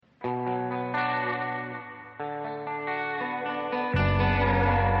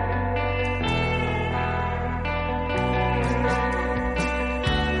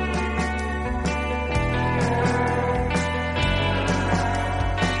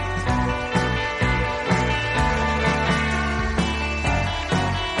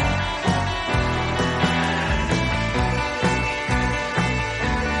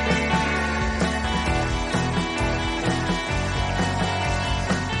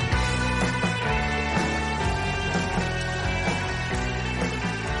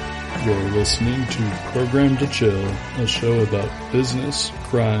You're listening to Program to Chill, a show about business,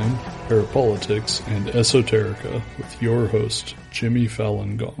 crime, parapolitics, and esoterica with your host, Jimmy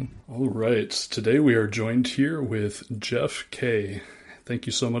Falun Gong. All right, today we are joined here with Jeff K. Thank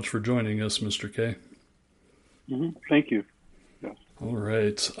you so much for joining us, Mr. K. Thank you. Yes. All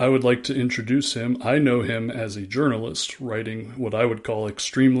right, I would like to introduce him. I know him as a journalist writing what I would call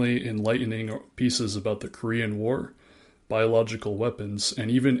extremely enlightening pieces about the Korean War, biological weapons, and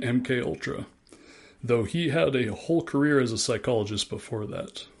even MKUltra, though he had a whole career as a psychologist before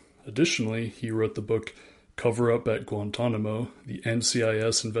that. Additionally, he wrote the book Cover Up at Guantanamo, the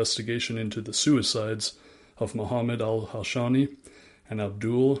NCIS investigation into the suicides of Mohammed al-Hashani and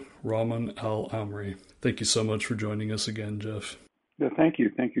Abdul Rahman al-Amri. Thank you so much for joining us again, Jeff. Yeah, thank you.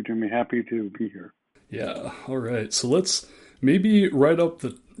 Thank you, Jimmy. Happy to be here. Yeah, all right. So let's maybe right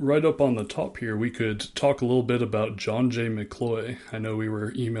up on the top here, we could talk a little bit about John J. McCloy. I know we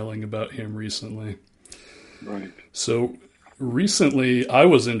were emailing about him recently. Right. So recently, I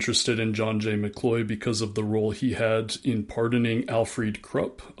was interested in John J. McCloy because of the role he had in pardoning Alfred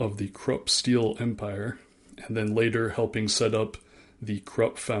Krupp of the Krupp Steel Empire, and then later helping set up the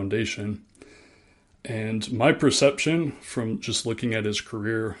Krupp Foundation. And my perception from just looking at his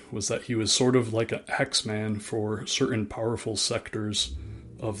career was that he was sort of like an axeman for certain powerful sectors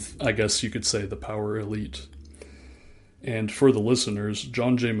of, I guess you could say, the power elite. And for the listeners,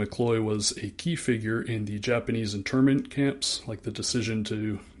 John J. McCloy was a key figure in the Japanese internment camps, like the decision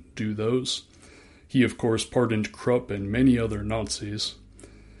to do those. He, of course, pardoned Krupp and many other Nazis.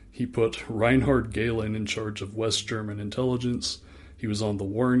 He put Reinhard Gehlen in charge of West German intelligence. He was on the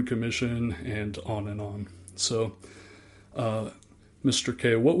Warren Commission, and on and on. So, Mr.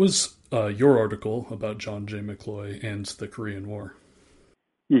 K, what was your article about John J. McCloy and the Korean War?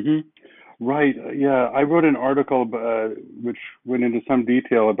 Right. Yeah, I wrote an article which went into some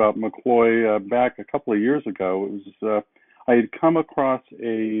detail about McCloy back a couple of years ago. It was I had come across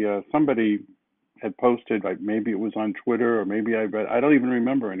somebody had posted, like maybe it was on Twitter or maybe I don't even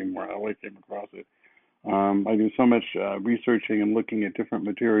remember anymore how I came across it. I do so much researching and looking at different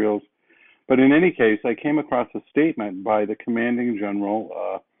materials. But in any case, I came across a statement by the commanding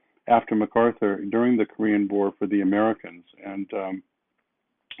general after MacArthur during the Korean War for the Americans. And,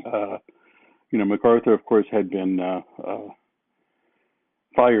 MacArthur, of course, had been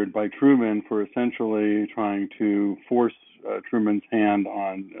fired by Truman for essentially trying to force Truman's hand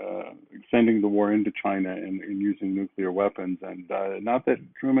on extending the war into China and using nuclear weapons. And not that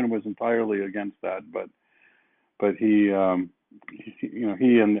Truman was entirely against that, but he and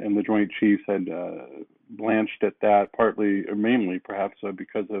the Joint Chiefs had blanched at that, partly or mainly perhaps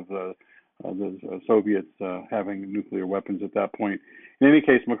because of the Soviets having nuclear weapons at that point. In any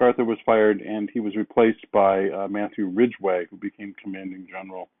case, MacArthur was fired, and he was replaced by Matthew Ridgway, who became commanding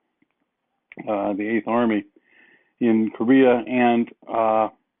general the 8th Army in Korea. And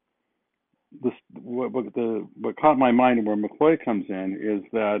what caught my mind and where McCloy comes in is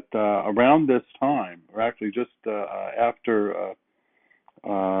that around this time, or actually just after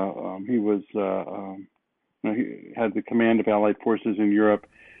he had the command of Allied forces in Europe,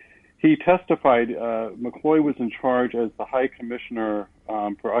 he testified. McCloy was in charge as the High Commissioner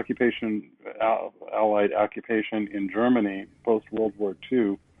for Allied occupation in Germany post World War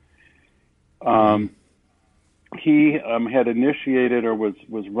II. He had initiated or was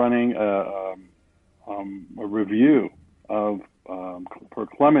running a review of for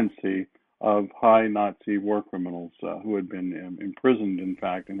clemency of high Nazi war criminals who had been imprisoned, in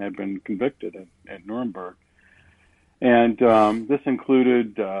fact, and had been convicted at Nuremberg. And this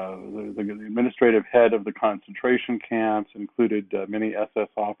included the administrative head of the concentration camps, included many SS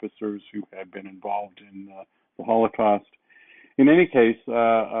officers who had been involved in the Holocaust. In any case,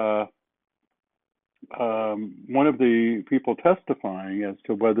 one of the people testifying as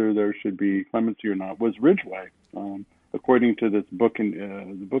to whether there should be clemency or not was Ridgway. According to this book,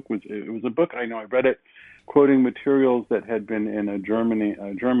 it was a book, I know I read it, quoting materials that had been in a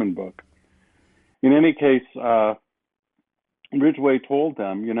German book. In any case, Ridgway told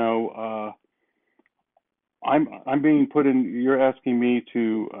them, I'm being put in. You're asking me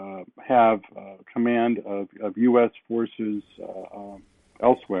to have command of U.S. forces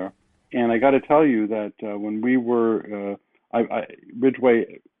elsewhere, and I got to tell you that when we were,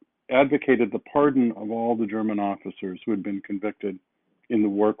 Ridgway advocated the pardon of all the German officers who had been convicted in the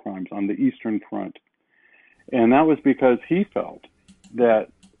war crimes on the Eastern Front, and that was because he felt that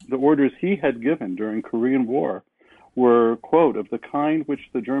the orders he had given during Korean War were, quote, of the kind which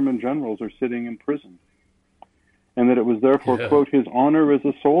the German generals are sitting in prison, and that it was therefore, quote, his honor as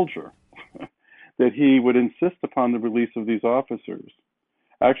a soldier that he would insist upon the release of these officers.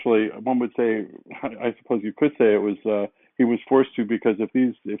 Actually, one would say, I suppose you could say it was he was forced to, because if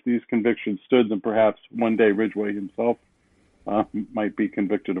these convictions stood, then perhaps one day Ridgway himself might be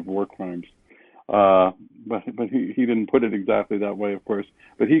convicted of war crimes. But he didn't put it exactly that way, of course.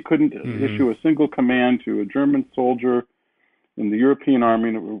 But he couldn't issue a single command to a German soldier in the European army.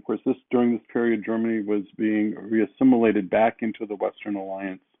 And of course, during this period, Germany was being reassimilated back into the Western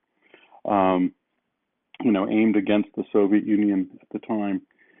Alliance, aimed against the Soviet Union at the time.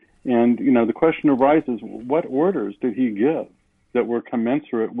 And the question arises: what orders did he give that were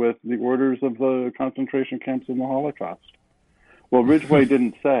commensurate with the orders of the concentration camps in the Holocaust? Well, Ridgway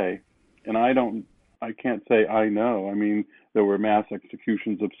didn't say, and I can't say I know. I mean, there were mass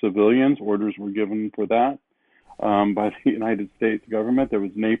executions of civilians. Orders were given for that by the United States government. There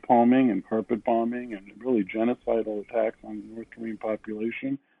was napalming and carpet bombing and really genocidal attacks on the North Korean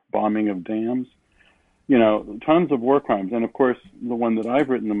population, bombing of dams. Tons of war crimes. And of course, the one that I've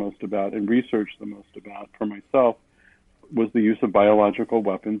written the most about and researched the most about for myself was the use of biological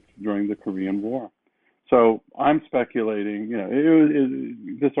weapons during the Korean War. So I'm speculating,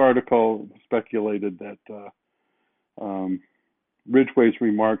 this article speculated that Ridgway's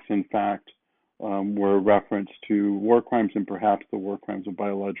remarks, in fact, were a reference to war crimes and perhaps the war crimes of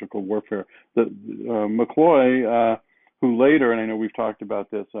biological warfare. McCloy, who later, and I know we've talked about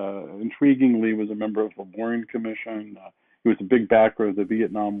this, intriguingly was a member of the Warren Commission. He was a big backer of the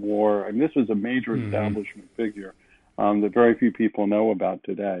Vietnam War. I mean, this was a major establishment figure that very few people know about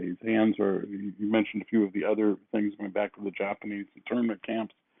today. His hands are, you mentioned a few of the other things going back to the Japanese internment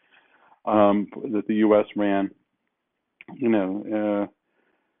camps that the U.S. ran.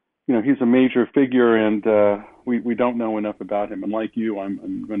 He's a major figure, and we don't know enough about him. And like you,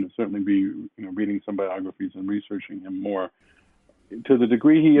 I'm going to certainly be reading some biographies and researching him more. To the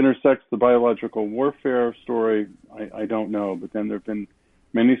degree he intersects the biological warfare story, I don't know. But then there have been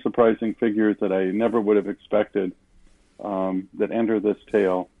many surprising figures that I never would have expected that enter this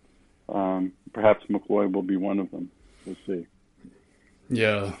tale. Perhaps McCloy will be one of them. We'll see.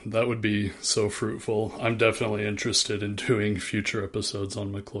 Yeah, that would be so fruitful. I'm definitely interested in doing future episodes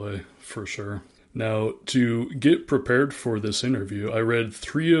on McCloy, for sure. Now, to get prepared for this interview, I read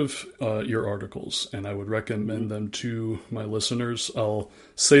 3 of your articles, and I would recommend them to my listeners. I'll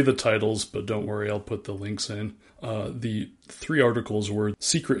say the titles, but don't worry, I'll put the links in. The 3 articles were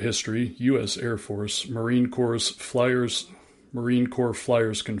Secret History, U.S. Air Force, Marine Corps Flyers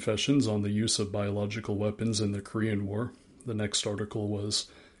Confessions on the Use of Biological Weapons in the Korean War. The next article was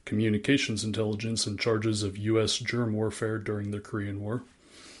Communications Intelligence and Charges of U.S. Germ Warfare During the Korean War.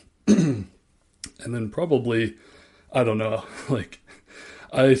 And then probably, I don't know,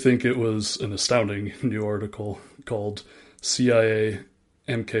 I think it was an astounding new article called CIA,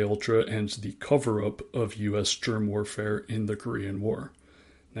 MKUltra, and the Cover-Up of U.S. Germ Warfare in the Korean War.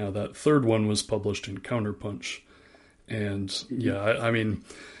 Now, that third one was published in Counterpunch. And, I mean,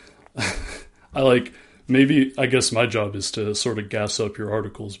 I guess my job is to sort of gas up your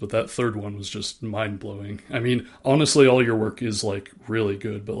articles, but that third one was just mind-blowing. I mean, honestly, all your work is, really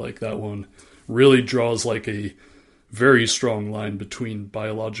good, but, that one really draws, a very strong line between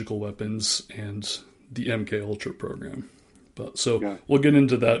biological weapons and the MKUltra program. We'll get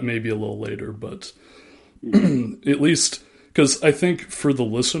into that maybe a little later, but at least, because I think for the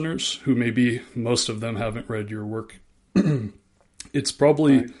listeners, who maybe most of them haven't read your work, it's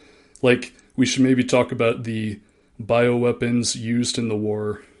probably, we should maybe talk about the bioweapons used in the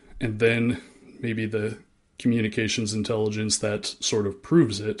war, and then maybe the communications intelligence that sort of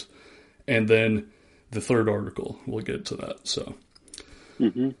proves it, and then the third article. We'll get to that. So,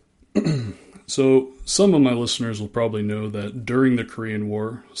 So some of my listeners will probably know that during the Korean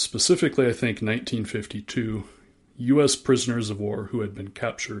War, specifically I think 1952, U.S. prisoners of war who had been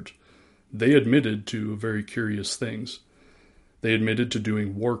captured, they admitted to very curious things. They admitted to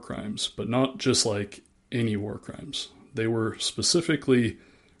doing war crimes, but not just any war crimes. They were specifically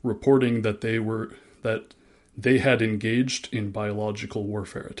reporting that they had engaged in biological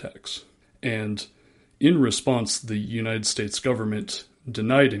warfare attacks. And in response, the United States government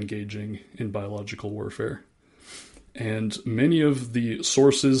denied engaging in biological warfare. And many of the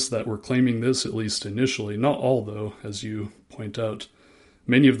sources that were claiming this, at least initially, not all though, as you point out,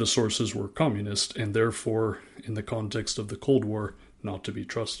 many of the sources were communist and therefore, in the context of the Cold War, not to be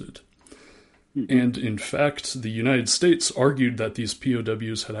trusted. And in fact, the United States argued that these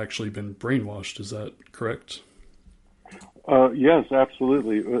POWs had actually been brainwashed. Is that correct? Yes,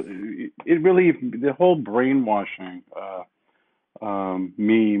 absolutely. The whole brainwashing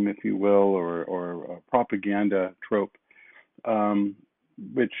meme, if you will, or propaganda trope,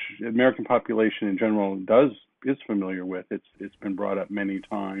 which the American population in general is familiar with. It's been brought up many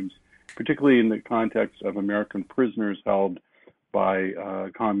times, particularly in the context of American prisoners held by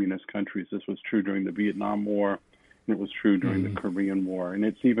communist countries. This was true during the Vietnam War, and it was true during the Korean War, and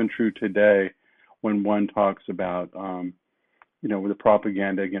it's even true today when one talks about with the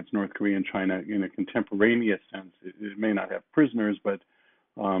propaganda against North Korea and China in a contemporaneous sense. It may not have prisoners, but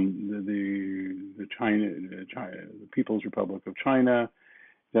the People's Republic of China,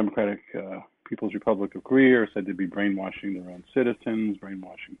 Democratic People's Republic of Korea are said to be brainwashing their own citizens,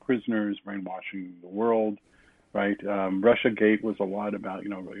 brainwashing prisoners, brainwashing the world. Right, RussiaGate was a lot about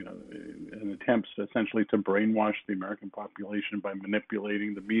an attempts essentially to brainwash the American population by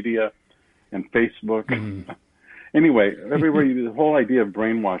manipulating the media and Facebook. Anyway, everywhere the whole idea of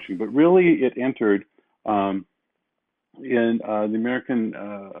brainwashing, but really it entered in the American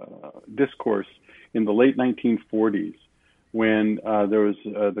discourse in the late 1940s when there was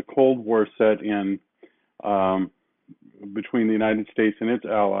the Cold War set in between the United States and its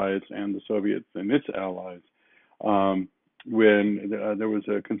allies and the Soviets and its allies. When there was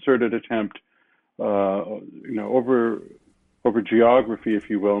a concerted attempt, over geography, if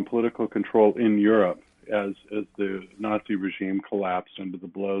you will, and political control in Europe as the Nazi regime collapsed under the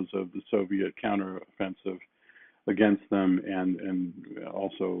blows of the Soviet counteroffensive against them, and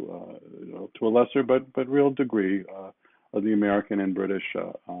also to a lesser but real degree of the American and British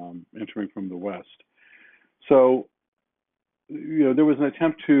entering from the West. So there was an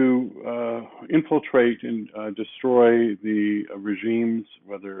attempt to infiltrate and destroy the regimes,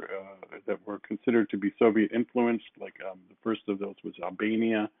 whether that were considered to be Soviet influenced, like the first of those was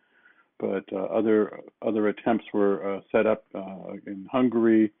Albania, but other attempts were set up in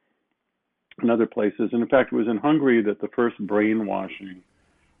Hungary and other places. And in fact, it was in Hungary that the first brainwashing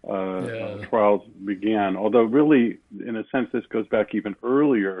trials began. Although really, in a sense, this goes back even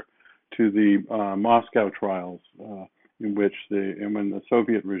earlier to the Moscow trials. In which when the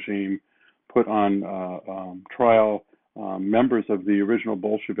Soviet regime put on trial members of the original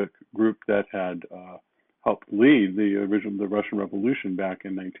Bolshevik group that had helped lead the Russian Revolution back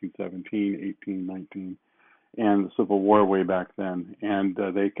in 1917, 18, 19, and the Civil War way back then, and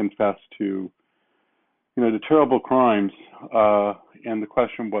they confessed to the terrible crimes. And the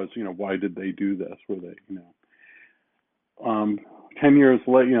question was, why did they do this? Were they, 10 years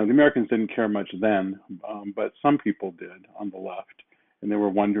later, the Americans didn't care much then, but some people did on the left, and they were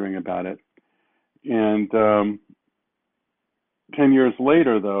wondering about it. And 10 years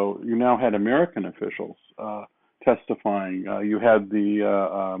later, though, you now had American officials testifying. You had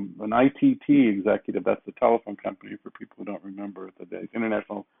an ITT executive, that's the telephone company for people who don't remember the days,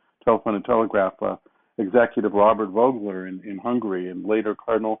 International Telephone and Telegraph executive Robert Vogler in Hungary, and later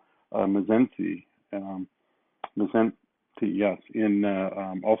Cardinal Mazenty, yes,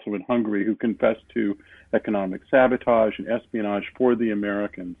 also in Hungary, who confessed to economic sabotage and espionage for the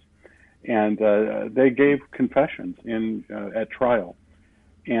Americans, and they gave confessions at trial,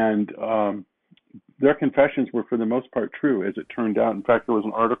 and their confessions were for the most part true, as it turned out. In fact, there was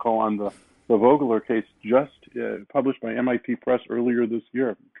an article on the Vogler case just published by MIT Press earlier this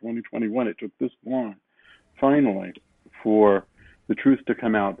year, 2021. It took this long, finally, for the truth to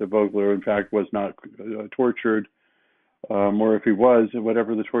come out that Vogler, in fact, was not tortured. Or if he was,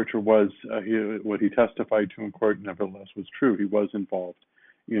 whatever the torture was, what he testified to in court nevertheless was true. He was involved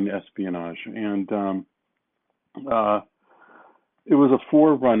in espionage. And it was a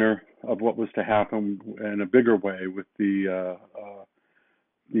forerunner of what was to happen in a bigger way with the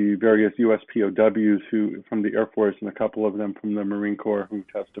various U.S. POWs from the Air Force and a couple of them from the Marine Corps who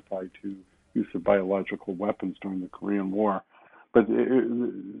testified to use of biological weapons during the Korean War. But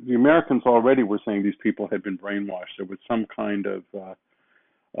the Americans already were saying these people had been brainwashed. There was some kind of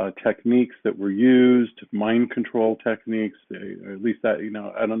techniques that were used, mind control techniques. Or at least that,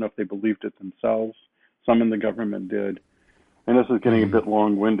 I don't know if they believed it themselves. Some in the government did. And this is getting a bit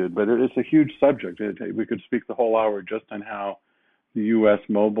long-winded, but it's a huge subject. We could speak the whole hour just on how the U.S.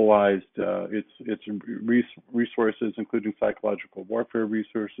 mobilized its resources, including psychological warfare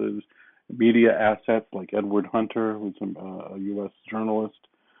resources, media assets like Edward Hunter, who's a U.S. journalist,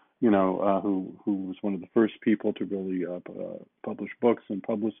 who was one of the first people to really publish books and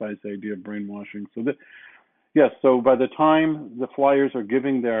publicize the idea of brainwashing. So by the time the flyers are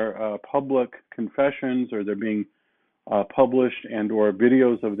giving their public confessions, or they're being published, and or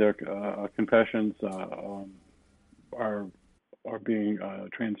videos of their confessions are being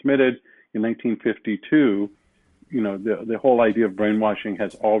transmitted in 1952, the whole idea of brainwashing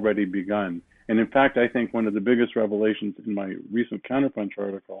has already begun. And in fact, I think one of the biggest revelations in my recent Counterpunch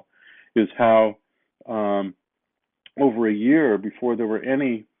article is how over a year before there were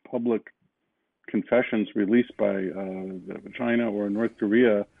any public confessions released by China or North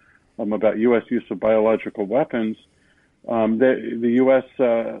Korea about U.S. use of biological weapons. The U.S.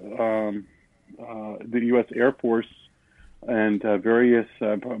 The U.S. Air Force and various,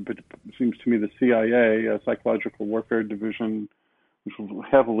 but it seems to me the CIA, Psychological Warfare Division, which was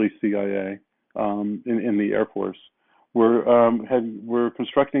heavily CIA in the Air Force, were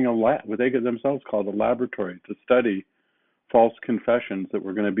constructing a lab, what they themselves called a laboratory, to study false confessions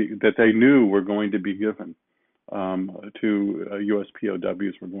that they knew were going to be given to U.S.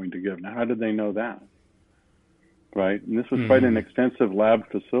 POWs were going to give. Now, how did they know that? Right, and this was quite an extensive lab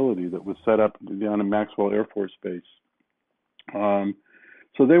facility that was set up down in Maxwell Air Force Base.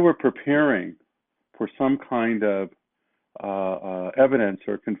 So they were preparing for some kind of evidence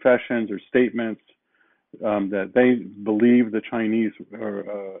or confessions or statements that they believed the Chinese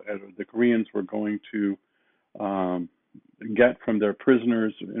or the Koreans were going to get from their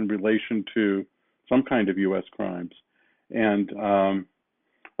prisoners in relation to some kind of U.S. crimes. And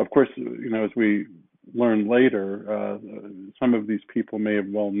of course, as we learn later, some of these people may have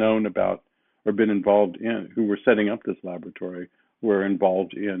well known about or been involved in, who were setting up this laboratory, were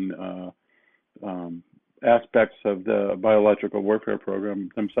involved in aspects of the biological warfare program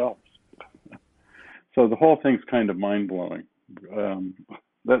themselves. So the whole thing's kind of mind-blowing. Anyway,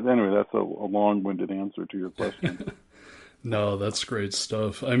 that's a long-winded answer to your question. No, that's great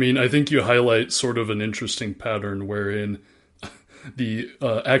stuff. I mean, I think you highlight sort of an interesting pattern wherein the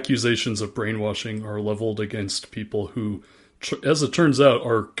accusations of brainwashing are leveled against people who, as it turns out,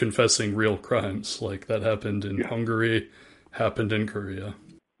 are confessing real crimes. Like that happened in Hungary, happened in Korea.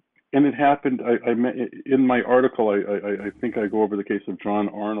 And it happened, in my article, I think I go over the case of John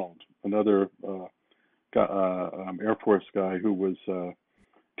Arnold, another Air Force guy who was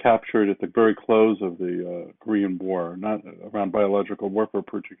captured at the very close of the Korean War, not around biological warfare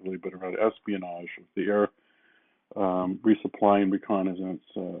particularly, but around espionage of the air resupply and reconnaissance.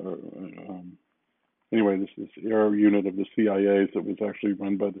 Anyway, this air unit of the CIA that was actually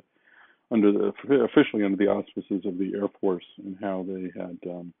run by officially under the auspices of the Air Force, and how they had,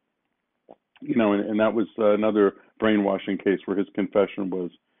 and that was another brainwashing case where his confession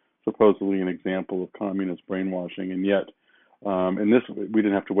was supposedly an example of communist brainwashing, and yet, and this we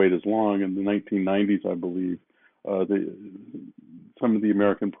didn't have to wait as long. In the 1990s, I believe, some of the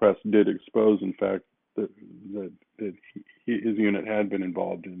American press did expose, in fact, that his unit had been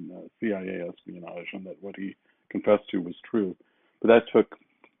involved in CIA espionage, and that what he confessed to was true. But that took,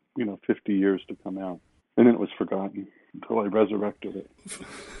 50 years to come out, and then it was forgotten until I resurrected it.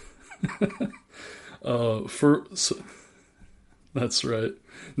 That's right.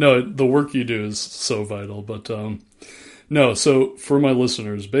 No, the work you do is so vital, but no. So for my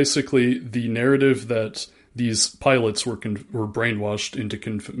listeners, basically the narrative that these pilots were brainwashed into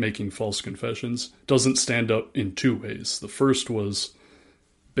making false confessions doesn't stand up in two ways. The first was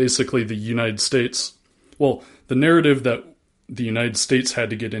basically the United States. Well, the narrative that the United States had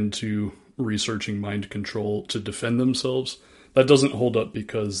to get into researching mind control to defend themselves, that doesn't hold up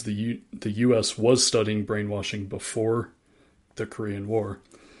because the U.S. was studying brainwashing before the Korean War.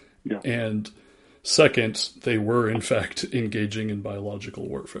 Yeah. And second, they were in fact engaging in biological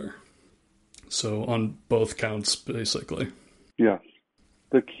warfare. So on both counts, basically. Yes.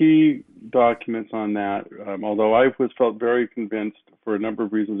 The key documents on that, although I felt very convinced for a number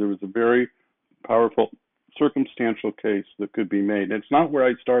of reasons, there was a very powerful circumstantial case that could be made. It's not where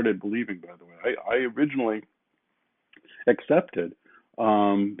I started believing, by the way. I originally accepted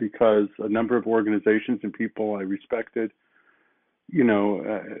because a number of organizations and people I respected,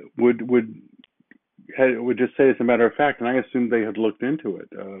 would just say, as a matter of fact, and I assumed they had looked into it,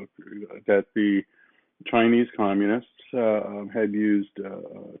 that the Chinese communists had used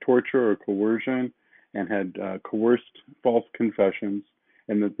torture or coercion and had coerced false confessions,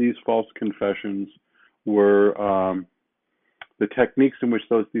 and that these false confessions were the techniques in which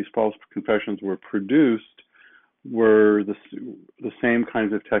these false confessions were produced were the same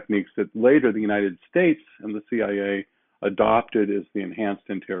kinds of techniques that later the United States and the CIA adopted as the enhanced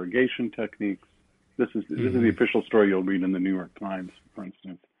interrogation techniques. This is the official story you'll read in the New York Times, for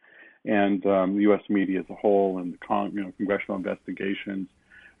instance, and the U.S. media as a whole, and the congressional investigations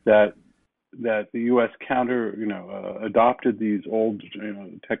that the U.S. adopted these old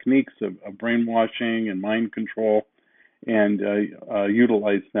techniques of brainwashing and mind control, and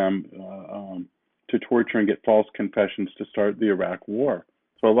utilized them to torture and get false confessions to start the Iraq War.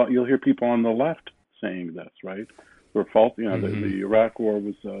 So you'll hear people on the left saying this, right? Were false, the Iraq War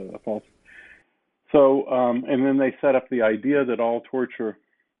was a false. So, and then they set up the idea that all torture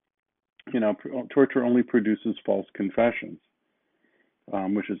torture only produces false confessions,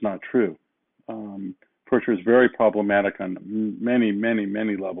 which is not true. Torture is very problematic on many, many,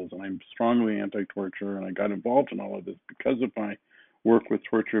 many levels, and I'm strongly anti-torture, and I got involved in all of this because of my work with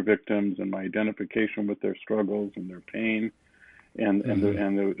torture victims and my identification with their struggles and their pain, and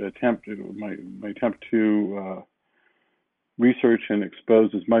the attempt, my attempt to research and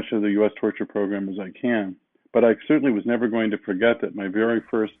expose as much of the U.S. torture program as I can. But I certainly was never going to forget that my very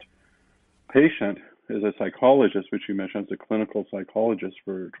first patient is a psychologist, which you mentioned, as a clinical psychologist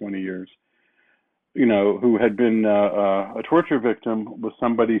for 20 years, who had been a torture victim, was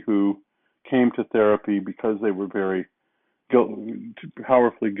somebody who came to therapy because they were very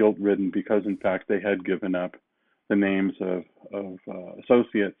powerfully guilt-ridden, because in fact they had given up the names of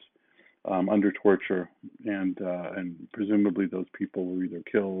associates under torture, and presumably those people were either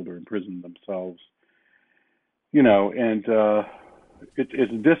killed or imprisoned themselves. And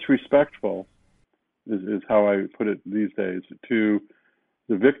it's disrespectful, is how I put it these days, to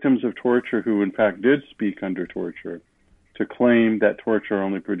the victims of torture who in fact did speak under torture, to claim that torture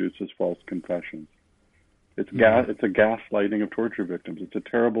only produces false confessions. It's a gaslighting of torture victims. It's a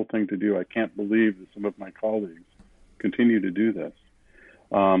terrible thing to do. I can't believe that some of my colleagues continue to do this.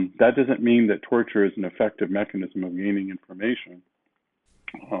 That doesn't mean that torture is an effective mechanism of gaining information.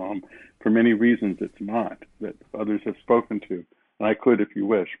 For many reasons, it's not, that others have spoken to, and I could if you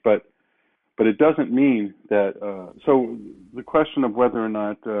wish. But it doesn't mean that. So the question of whether or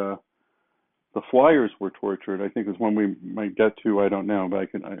not the flyers were tortured, I think, is one we might get to. I don't know, but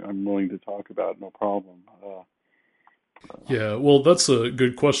I'm willing to talk about, no problem. Yeah, well, that's a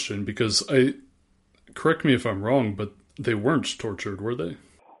good question, because correct me if I'm wrong, but they weren't tortured, were they?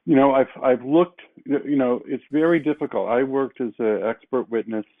 I've looked. It's very difficult. I worked as an expert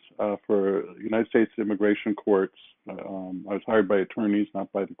witness for United States immigration courts. I was hired by attorneys,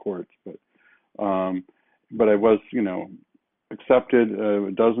 not by the courts, but I was, accepted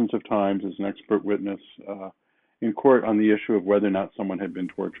dozens of times as an expert witness in court on the issue of whether or not someone had been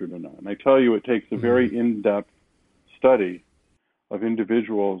tortured or not. And I tell you, it takes a very in-depth study of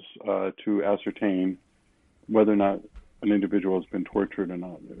individuals to ascertain whether or not an individual has been tortured or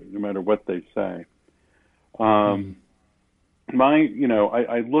not, no matter what they say. I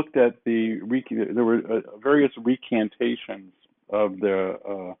looked at there were various recantations of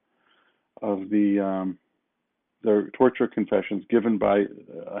their torture confessions given by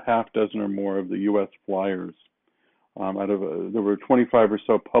a half dozen or more of the U.S. flyers. There were 25 or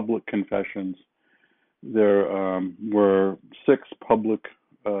so public confessions. There were 6 public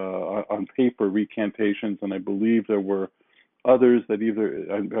on paper recantations, and I believe there were others that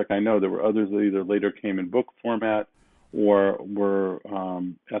I know there were others that either later came in book format or were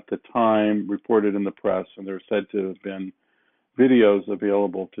at the time reported in the press, and there are said to have been videos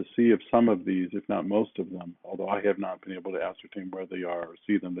available to see if some of these, if not most of them, although I have not been able to ascertain where they are or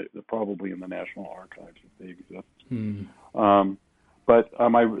see them. They're probably in the National Archives if they exist. But I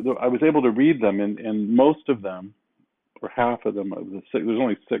was able to read them, and most of them, or half of them, there's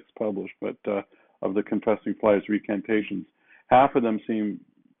only 6 published, but of the Confessing Flyers recantations, half of them seem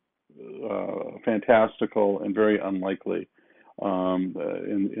fantastical and very unlikely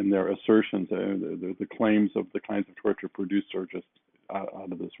in their assertions. The claims of the kinds of torture produced are just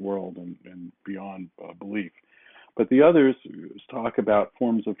out of this world and beyond belief. But the others talk about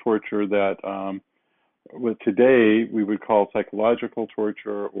forms of torture that today we would call psychological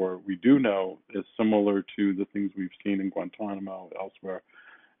torture, or we do know is similar to the things we've seen in Guantanamo, elsewhere.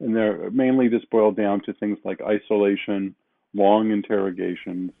 And they're mainly just boiled down to things like isolation, long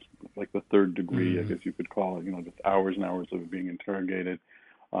interrogations, like the 3rd degree, I guess you could call it, just hours and hours of being interrogated,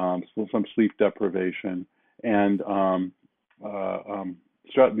 some sleep deprivation, and the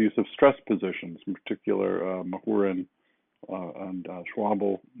use of stress positions, in particular Mahurin and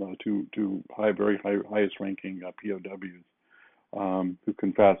Schwabel, two highest ranking POWs who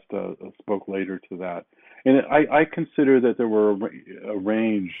confessed, spoke later to that. And I consider that there were a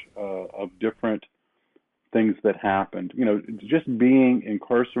range of different things that happened. Just being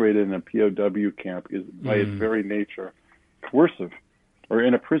incarcerated in a POW camp is, by its very nature, coercive, or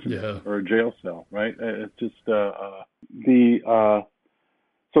in a prison or a jail cell, right? It's just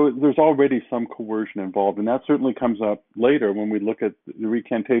so there's already some coercion involved, and that certainly comes up later when we look at the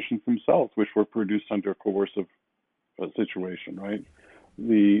recantations themselves, which were produced under a coercive situation, right?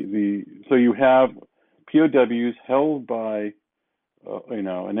 So you have POWs held by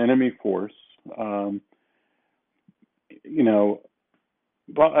an enemy force.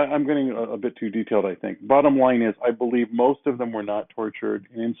 But I'm getting a bit too detailed, I think. Bottom line is, I believe most of them were not tortured,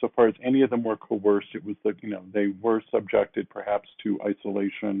 and insofar as any of them were coerced, it was that they were subjected perhaps to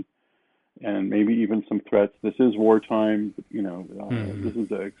isolation, and maybe even some threats. This is wartime. This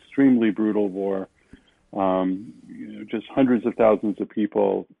is an extremely brutal war. Just hundreds of thousands of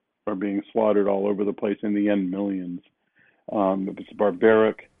people are being slaughtered all over the place. In the end, millions. It's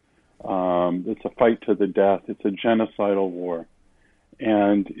barbaric. It's a fight to the death. It's a genocidal war.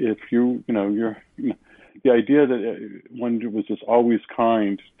 And if the idea that one was just always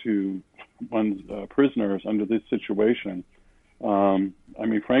kind to one's prisoners under this situation,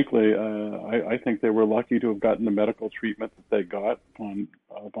 frankly, I think they were lucky to have gotten the medical treatment that they got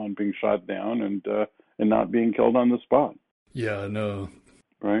upon being shot down and not being killed on the spot. Yeah, no.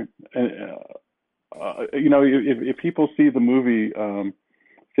 Right. And, if people see the movie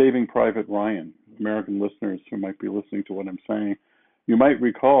Saving Private Ryan, American listeners who might be listening to what I'm saying, you might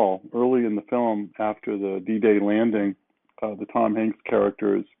recall early in the film, after the D-Day landing, the Tom Hanks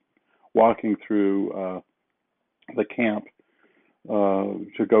character is walking through the camp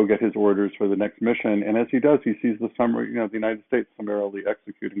to go get his orders for the next mission. And as he does, he sees the United States summarily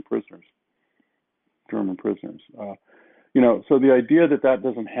executing prisoners, German prisoners. So the idea that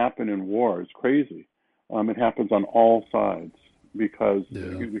doesn't happen in war is crazy. It happens on all sides because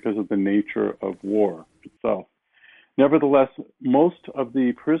of the nature of war itself. Nevertheless, most of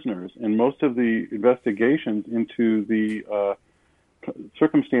the prisoners and most of the investigations into the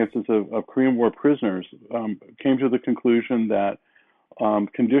circumstances of Korean War prisoners came to the conclusion that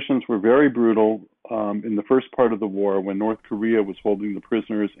conditions were very brutal in the first part of the war, when North Korea was holding the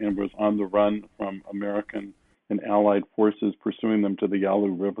prisoners and was on the run from American and Allied forces pursuing them to the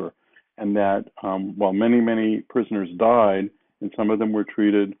Yalu River. And that while many, many prisoners died, and some of them were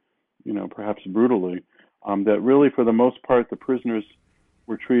treated, perhaps brutally, that really, for the most part, the prisoners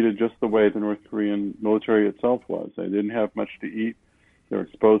were treated just the way the North Korean military itself was. They didn't have much to eat. They were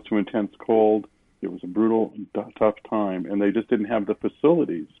exposed to intense cold. It was a brutal, tough time, and they just didn't have the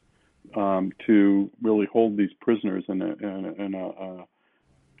facilities to really hold these prisoners in a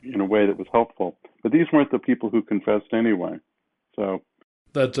way that was helpful. But these weren't the people who confessed anyway. So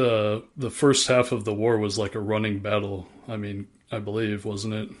that the first half of the war was like a running battle. I believe,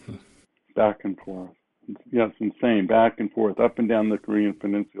 wasn't it? Back and forth. Yes, insane. Back and forth, up and down the Korean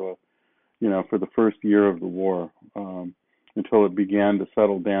Peninsula, for the first year of the war, until it began to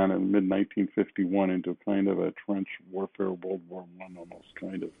settle down in mid-1951 into kind of a trench warfare, World War I almost,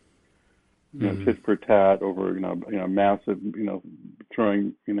 kind of. Tit for tat over, massive,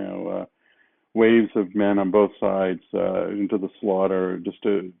 throwing, waves of men on both sides into the slaughter just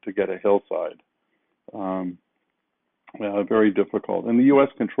to get a hillside. Very difficult. And the U.S.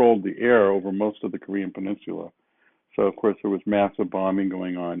 controlled the air over most of the Korean Peninsula. So, of course, there was massive bombing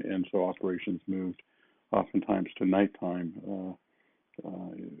going on, and so operations moved oftentimes to nighttime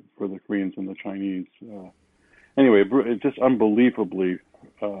for the Koreans and the Chinese. Anyway, it's just unbelievably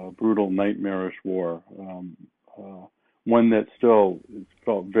brutal, nightmarish war. One that still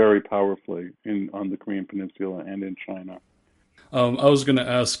felt very powerfully on the Korean Peninsula and in China. I was going to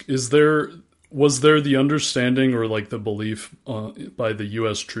ask, was there the understanding or like the belief by the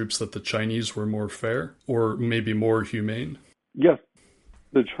U.S. troops that the Chinese were more fair or maybe more humane? Yes,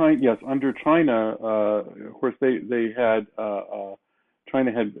 under China, of course, they had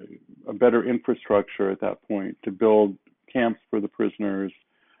China had a better infrastructure at that point to build camps for the prisoners.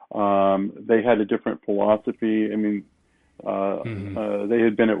 They had a different philosophy. They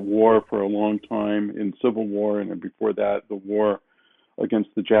had been at war for a long time in civil war, and before that, the war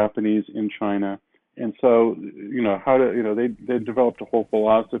against the Japanese in China. And so, they developed a whole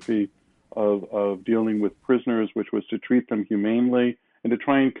philosophy of dealing with prisoners, which was to treat them humanely and to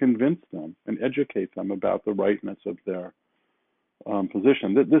try and convince them and educate them about the rightness of their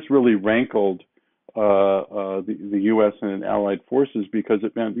position. This really rankled the U.S. and Allied forces, because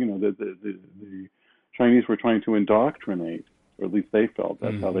it meant, the Chinese were trying to indoctrinate, or at least they felt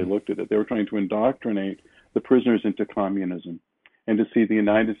that's how they looked at it. They were trying to indoctrinate the prisoners into communism, and to see the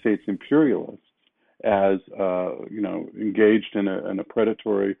United States imperialists as, engaged in a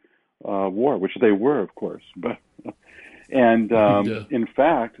predatory war, which they were, of course. But in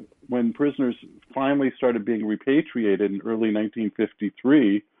fact, when prisoners finally started being repatriated in early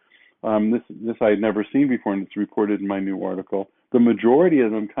 1953, this I had never seen before, and it's reported in my new article. The majority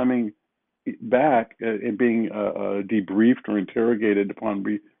of them coming back and being debriefed or interrogated upon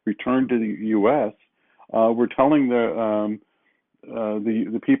return to the U.S. Were telling the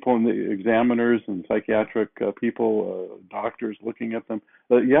people and the examiners and psychiatric people, doctors looking at them,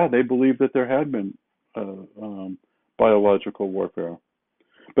 that they believed that there had been biological warfare.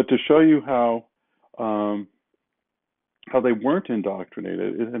 But to show you how they weren't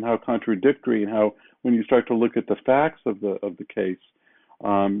indoctrinated, and how contradictory, and how when you start to look at the facts of the case,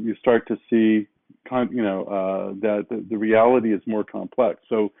 you start to see, that the reality is more complex.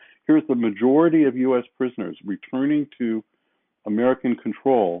 So here's the majority of U.S. prisoners returning to American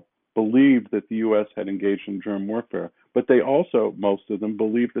control believed that the U.S. had engaged in germ warfare, but they also, most of them,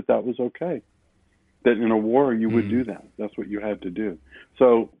 believed that that was okay. That in a war you would do that. That's what you had to do.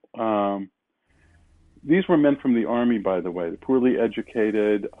 So these were men from the Army, by the way, the poorly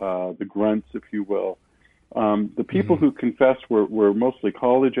educated, the grunts, if you will. The people who confessed were mostly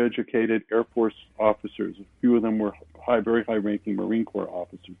college-educated Air Force officers. A few of them were very high-ranking Marine Corps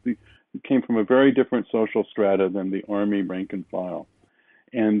officers. They came from a very different social strata than the Army rank and file.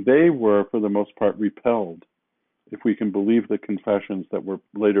 And they were, for the most part, repelled, if we can believe the confessions that were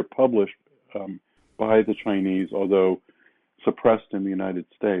later published by the Chinese, although suppressed in the United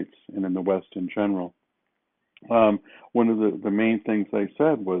States and in the West in general. One of the main things they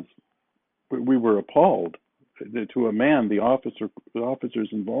said was, we were appalled. To a man, the officers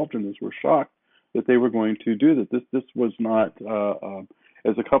involved in this were shocked that they were going to do that. This was not,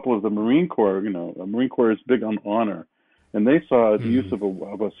 as a couple of the Marine Corps, the Marine Corps is big on honor, and they saw the use of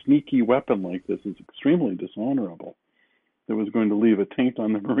a sneaky weapon like this as extremely dishonorable. That was going to leave a taint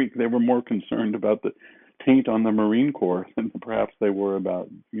on the Marine. They were more concerned about the taint on the Marine Corps than perhaps they were about,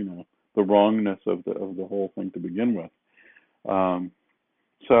 the wrongness of the whole thing to begin with. And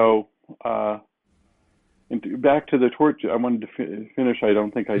back to the torture, I wanted to finish. I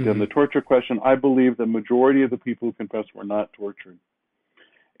don't think I did. The torture question, I believe the majority of the people who confessed were not tortured.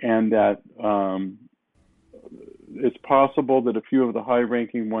 And that it's possible that a few of the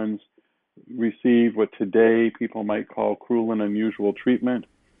high-ranking ones received what today people might call cruel and unusual treatment,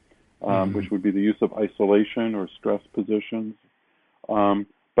 which would be the use of isolation or stress positions.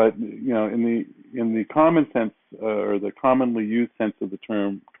 But in the common sense or the commonly used sense of the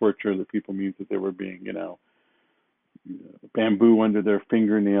term torture, that people mean that they were being, bamboo under their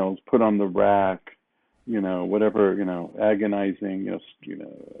fingernails, put on the rack, whatever, agonizing,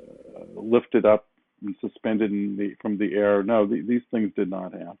 lifted up and suspended from the air. No, these things did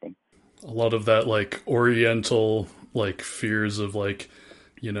not happen. A lot of that, Oriental, fears of,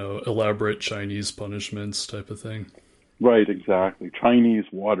 elaborate Chinese punishments type of thing. Right, exactly. Chinese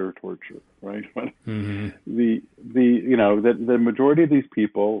water torture, right? The majority of these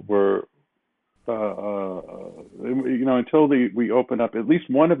people were, until we open up. At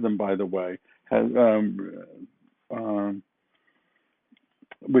least one of them, by the way, has,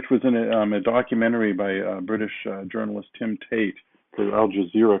 which was in a documentary by British journalist Tim Tate for Al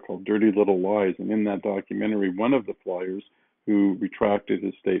Jazeera called "Dirty Little Lies," and in that documentary, one of the flyers who retracted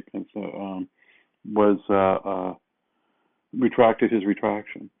his statements retracted his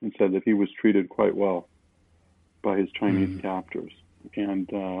retraction and said that he was treated quite well by his Chinese captors. And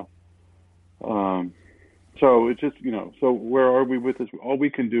so it's just, so where are we with this? All we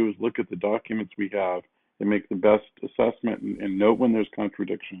can do is look at the documents we have and make the best assessment and note when there's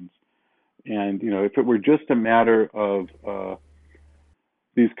contradictions. And, if it were just a matter of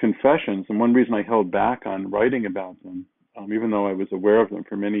these confessions, and one reason I held back on writing about them, even though I was aware of them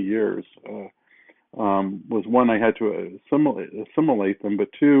for many years, was one, I had to assimilate them,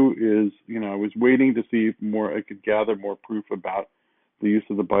 but two is, I was waiting to see if I could gather more proof about the use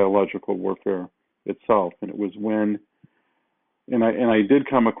of the biological warfare itself. And it was when, and I did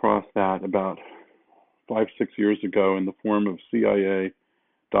come across that about 5-6 years ago in the form of CIA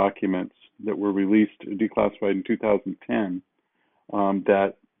documents that were released, declassified in 2010,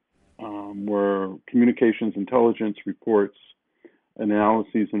 that were communications intelligence reports,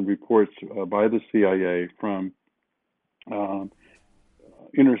 analyses and reports by the CIA from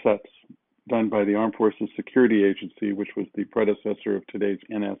intercepts done by the Armed Forces Security Agency, which was the predecessor of today's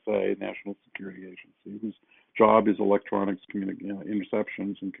NSA, National Security Agency, whose job is electronics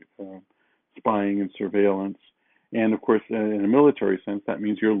interceptions and spying and surveillance. And of course, in a military sense, that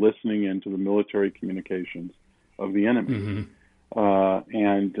means you're listening into the military communications of the enemy.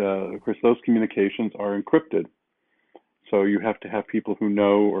 And of course, those communications are encrypted. So you have to have people who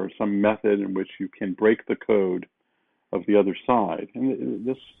know, or some method in which you can break the code of the other side. And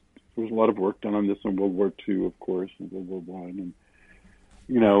there was a lot of work done on this in World War II, of course, and World War I. And,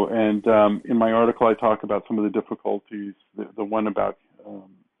 in my article, I talk about some of the difficulties, the one about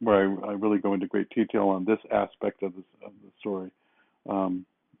where I really go into great detail on this aspect of the story. Some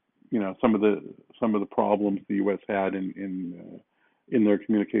of the problems the U.S. had in their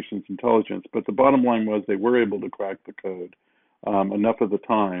communications intelligence, but the bottom line was they were able to crack the code enough of the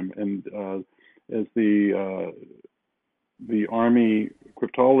time, and as the Army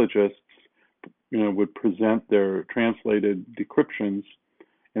cryptologists, would present their translated decryptions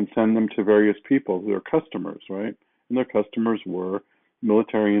and send them to various people, their customers, right? And their customers were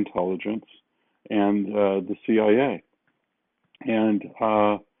military intelligence, and the CIA. And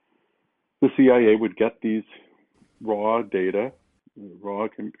the CIA would get these raw data, raw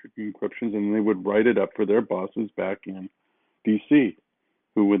encryptions, and they would write it up for their bosses back in D.C.,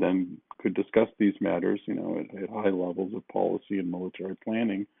 who would then could discuss these matters, at high levels of policy and military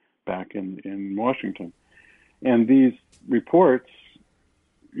planning back in Washington. And these reports,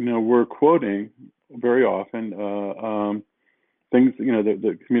 were quoting very often things,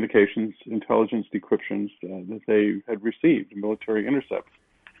 the communications intelligence decryptions that they had received, military intercepts.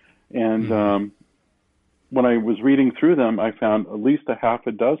 And when I was reading through them, I found at least a half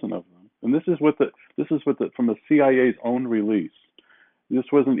a dozen of them. And this is from the CIA's own release. This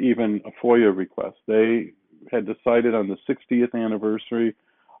wasn't even a FOIA request. They had decided on the 60th anniversary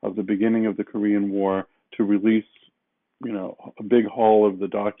of the beginning of the Korean War to release, a big haul of the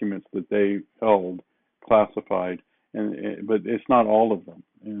documents that they held classified, but it's not all of them.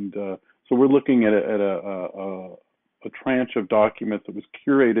 And so we're looking at a tranche of documents that was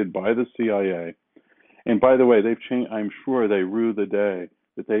curated by the CIA. And by the way, they've changed. I'm sure they rue the day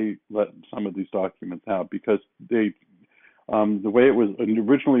that they let some of these documents out, because the way it was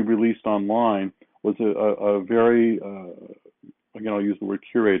originally released online was a very, again, I'll use the word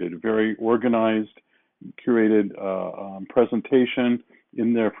curated, a very organized, curated presentation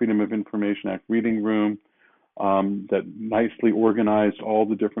in their Freedom of Information Act reading room that nicely organized all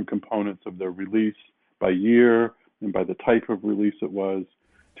the different components of their release by year and by the type of release it was.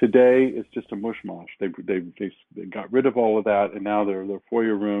 Today, it's just a mushmash. They got rid of all of that, and now their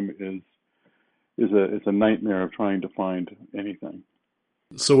FOIA room is a nightmare of trying to find anything.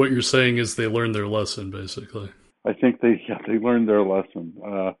 So what you're saying is they learned their lesson, basically. I think they learned their lesson.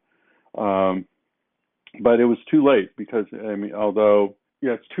 But it was too late, because, although,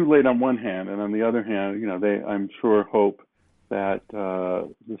 it's too late on one hand, and on the other hand, they, I'm sure, hope that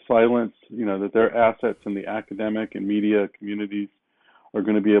the silence, that their assets in the academic and media communities are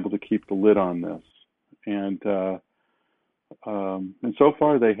going to be able to keep the lid on this. And so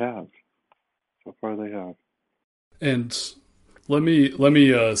far they have. And let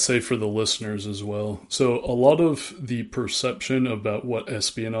me say for the listeners as well. So a lot of the perception about what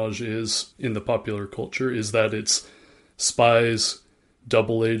espionage is in the popular culture is that it's spies,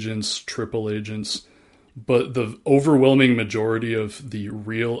 double agents, triple agents. But the overwhelming majority of the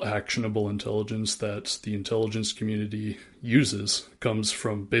real actionable intelligence that the intelligence community uses comes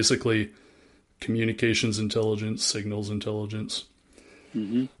from basically communications intelligence, signals intelligence.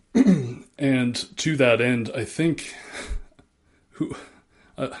 Mm-hmm. And to that end, I think,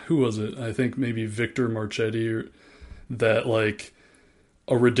 who was it? I think maybe Victor Marchetti, that like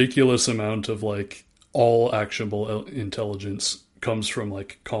a ridiculous amount of like all actionable intelligence comes from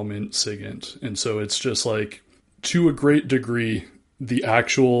like Comment SIGINT. And so it's just like, to a great degree, the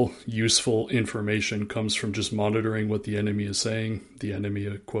actual useful information comes from just monitoring what the enemy is saying, the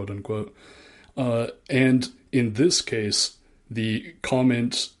enemy, quote unquote. And in this case, the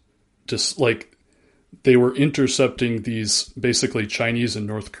Comment, just like, they were intercepting these basically Chinese and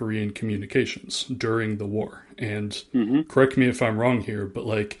North Korean communications during the war. And correct me if I'm wrong here, but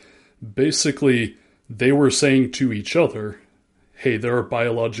like basically they were saying to each other, hey, there are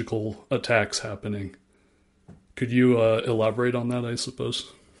biological attacks happening. Could you elaborate on that, I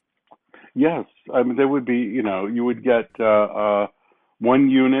suppose? Yes. There would be, you would get one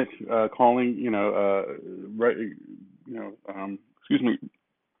unit calling,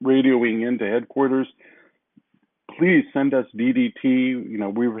 radioing into headquarters. Please send us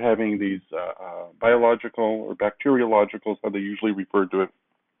DDT. We were having these biological or bacteriologicals, how they usually refer to it.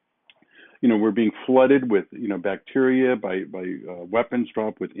 We're being flooded with, bacteria by weapons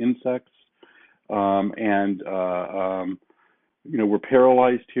dropped with insects. We're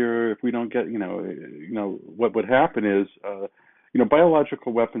paralyzed here. If we don't get, what would happen is,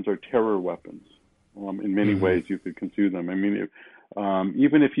 biological weapons are terror weapons. In many ways, you could consider them.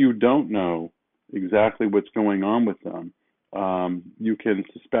 Even if you don't know exactly what's going on with them, you can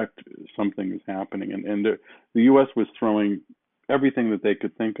suspect something is happening. And the U.S. was throwing everything that they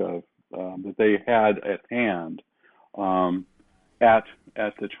could think of, that they had at hand, at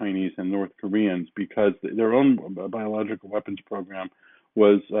the Chinese and North Koreans, because their own biological weapons program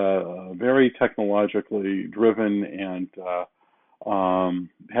was very technologically driven and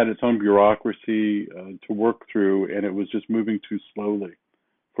had its own bureaucracy to work through, and it was just moving too slowly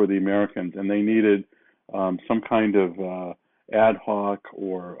for the Americans, and they needed some kind of ad hoc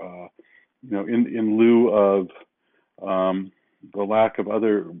or in lieu of the lack of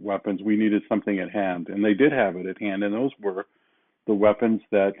other weapons, we needed something at hand, and they did have it at hand, and those were the weapons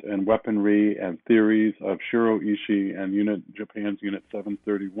that and weaponry and theories of Shiro Ishii and Japan's Unit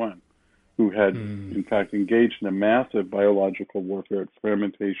 731, who had in fact engaged in a massive biological warfare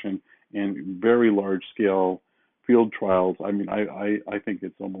experimentation and very large scale field trials. I mean, I think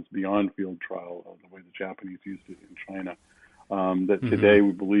it's almost beyond field trial the way the Japanese used it in China. That today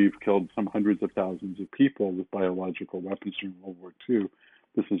we believe killed some hundreds of thousands of people with biological weapons during World War II.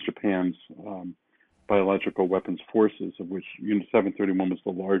 This is Japan's biological weapons forces, of which Unit 731 was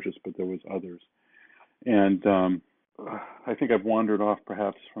the largest, but there was others. And I think I've wandered off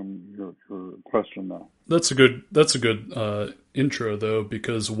perhaps from your question, though. That's a good intro, though,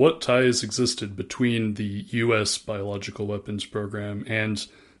 because what ties existed between the U.S. biological weapons program and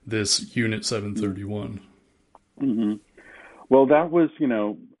this Unit 731? Mm-hmm. Well, that was,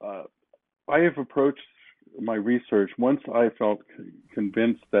 I have approached my research once I felt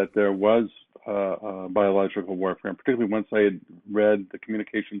convinced that there was biological warfare, and particularly once I had read the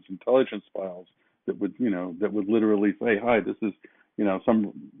communications intelligence files that would literally say, hi, this is,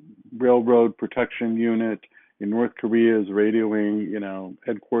 some railroad protection unit in North Korea is radioing,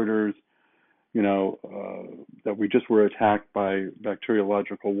 headquarters, that we just were attacked by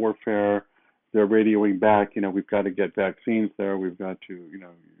bacteriological warfare. They're radioing back, we've got to get vaccines there. We've got to,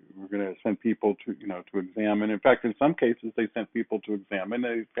 we're going to send people to, to examine. In fact, in some cases, they sent people to examine.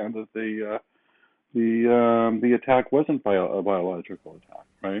 They found that the attack wasn't a biological attack,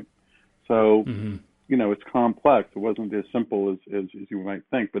 right? So, it's complex. It wasn't as simple as you might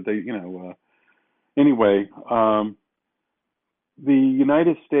think. But they, anyway, the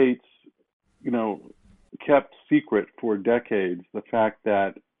United States, kept secret for decades the fact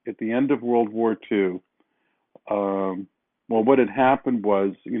that at the end of World War II, what had happened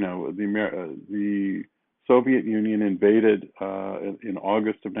was, the Soviet Union invaded in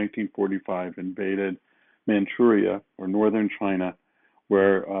August of 1945, invaded Manchuria or northern China,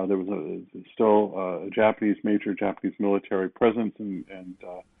 where there was still a major Japanese military presence, and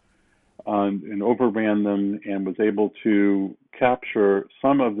overran them and was able to capture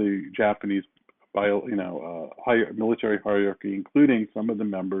some of the Japanese military hierarchy, including some of the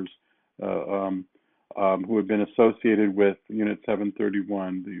members who had been associated with Unit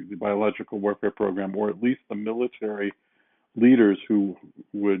 731, the biological warfare program, or at least the military leaders who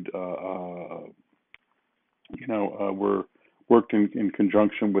would, worked in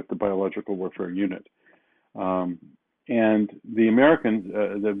conjunction with the biological warfare unit. And the Americans,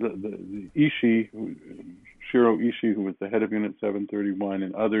 the Ishii, Shiro Ishii, who was the head of Unit 731,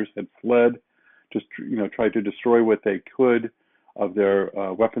 and others had fled, just tried to destroy what they could of their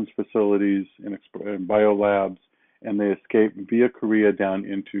weapons facilities and biolabs, and they escaped via Korea down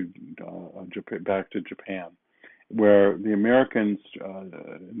into back to Japan, where the Americans,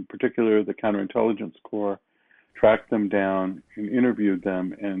 in particular the Counterintelligence Corps, tracked them down and interviewed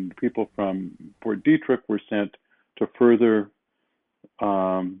them, and people from Fort Detrick were sent to further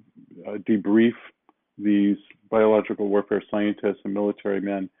debrief these biological warfare scientists and military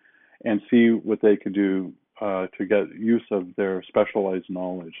men and see what they could do to get use of their specialized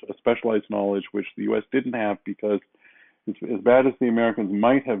knowledge, which the U.S. didn't have, because as bad as the Americans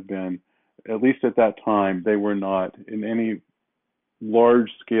might have been, at least at that time, they were not in any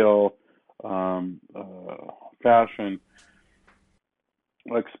large-scale fashion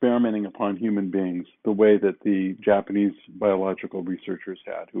experimenting upon human beings the way that the Japanese biological researchers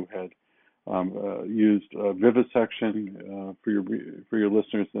had, who had used vivisection for your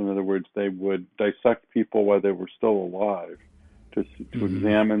listeners. In other words, they would dissect people while they were still alive to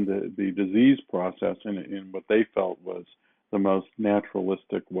examine the disease process in what they felt was the most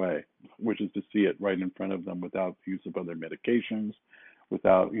naturalistic way, which is to see it right in front of them without the use of other medications,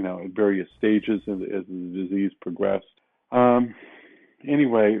 without, at various stages as the disease progressed.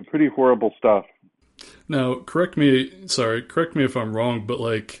 Anyway, pretty horrible stuff. Now, correct me if I'm wrong, but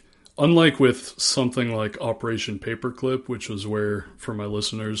unlike with something like Operation Paperclip, which was where, for my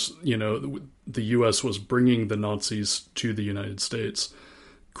listeners, the U.S. was bringing the Nazis to the United States.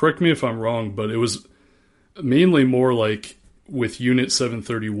 Correct me if I'm wrong, but it was mainly more like with Unit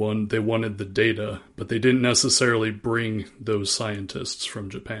 731, they wanted the data, but they didn't necessarily bring those scientists from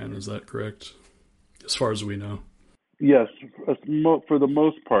Japan. Is that correct? As far as we know. Yes, for the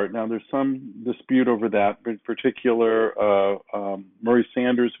most part. Now, there's some dispute over that. In particular, Murray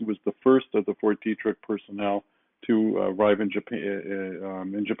Sanders, who was the first of the Fort Detrick personnel to arrive in Japan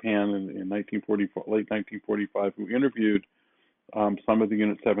in late 1945, who interviewed some of the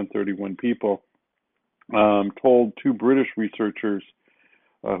Unit 731 people, told two British researchers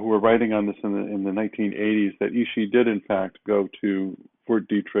who were writing on this in the 1980s that Ishii did, in fact, go to Fort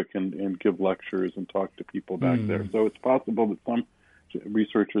Detrick and give lectures and talk to people back there. So it's possible that some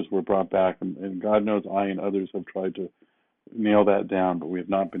researchers were brought back, and God knows I and others have tried to nail that down, but we have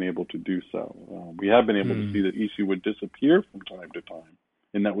not been able to do so. We have been able to see that Ishi would disappear from time to time,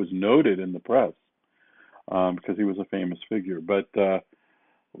 and that was noted in the press because he was a famous figure. But well,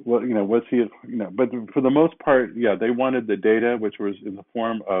 was he? But for the most part, yeah, they wanted the data, which was in the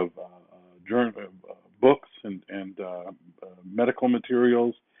form of books and medical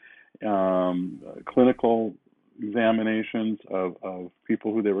materials, clinical examinations of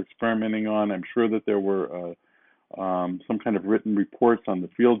people who they were experimenting on. I'm sure that there were some kind of written reports on the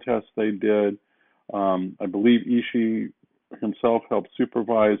field tests they did. I believe Ishi himself helped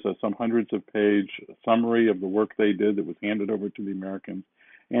supervise some hundreds of page summary of the work they did that was handed over to the Americans.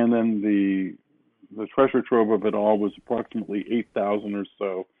 And then the treasure trove of it all was approximately 8,000 or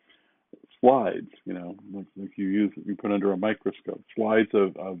so slides, like you put under a microscope, slides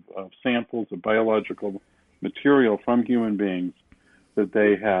of samples of biological material from human beings that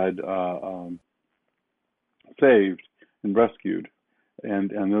they had saved and rescued,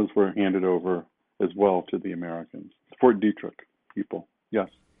 and those were handed over as well to the Americans. Fort Detrick people, yes.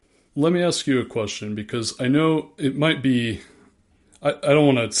 Let me ask you a question, because I know it might be, I don't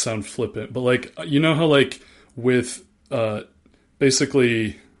want to sound flippant, but like, how like with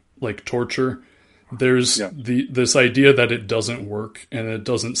basically like torture, there's this idea that it doesn't work and it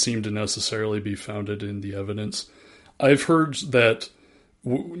doesn't seem to necessarily be founded in the evidence. I've heard that,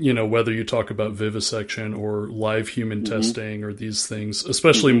 whether you talk about vivisection or live human testing or these things,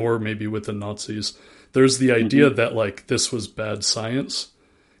 especially more maybe with the Nazis, there's the idea that like this was bad science.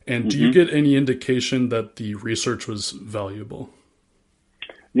 And do you get any indication that the research was valuable?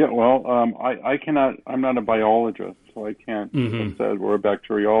 Yeah, well, I cannot, I'm not a biologist, so I can't, as I said, or a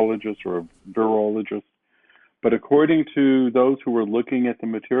bacteriologist or a virologist. But according to those who were looking at the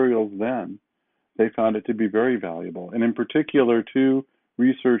materials then, they found it to be very valuable. And in particular, two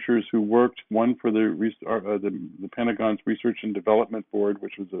researchers who worked, one for the Pentagon's Research and Development Board,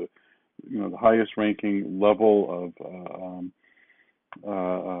 which was the highest ranking level of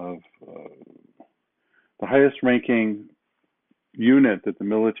the highest ranking unit that the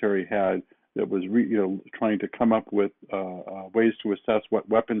military had, that was trying to come up with ways to assess what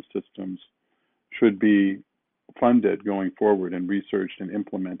weapon systems should be funded going forward and researched and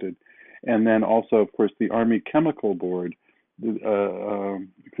implemented. And then also, of course, the Army Chemical Board,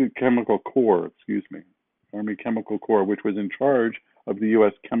 Chemical Corps, Army Chemical Corps, which was in charge of the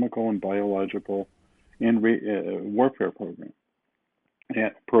U.S. chemical and biological and warfare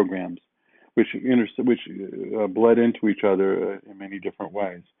programs, which bled into each other in many different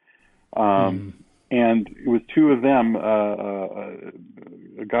ways. And it was two of them,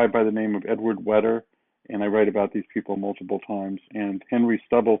 a guy by the name of Edward Wetter, and I write about these people multiple times, and Henry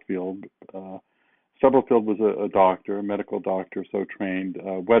Stubblefield. Stubblefield was a doctor, a medical doctor, so trained.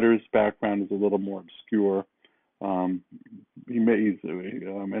 Wetter's background is a little more obscure. He's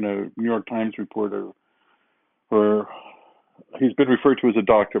in a New York Times reporter, or he's been referred to as a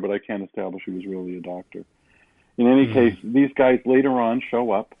doctor, but I can't establish he was really a doctor. In any case, these guys later on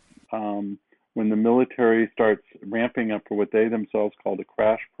show up when the military starts ramping up for what they themselves called a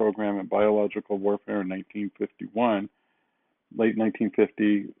crash program in biological warfare in 1951, late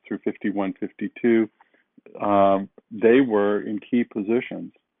 1950 through 51, 52. They were in key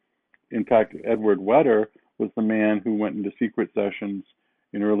positions. In fact, Edward Wetter was the man who went into secret sessions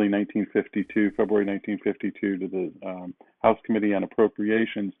in early 1952, February 1952, to the House Committee on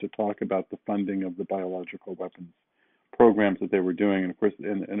Appropriations to talk about the funding of the biological weapons programs that they were doing,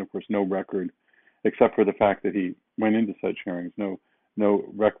 and of course, no record, except for the fact that he went into such hearings. No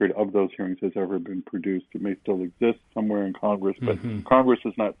record of those hearings has ever been produced. It may still exist somewhere in Congress, but Congress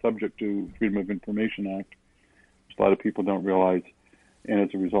is not subject to Freedom of Information Act, which a lot of people don't realize, and as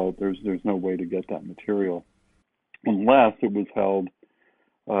a result, there's no way to get that material unless it was held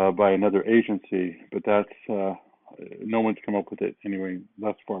by another agency. But that's no one's come up with it anyway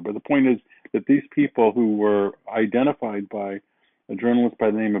thus far. But the point is that these people who were identified by a journalist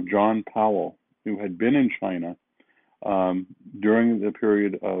by the name of John Powell, who had been in China during the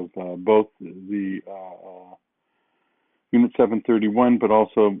period of both the Unit 731, but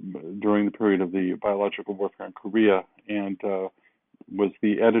also during the period of the biological warfare in Korea, and was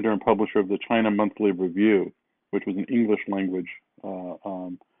the editor and publisher of the China Monthly Review, which was an English language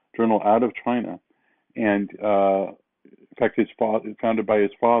journal out of China. And in fact, founded by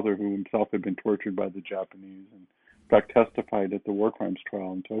his father, who himself had been tortured by the Japanese, and in fact testified at the war crimes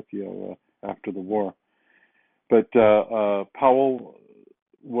trial in Tokyo after the war. But Powell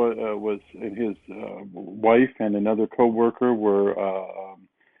was and his wife and another co-worker were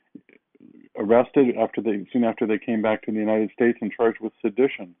arrested soon after they came back to the United States and charged with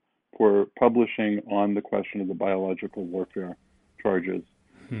sedition for publishing on the question of the biological warfare charges,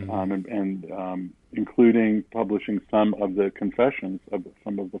 including publishing some of the confessions of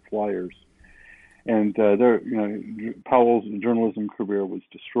some of the flyers. And Powell's journalism career was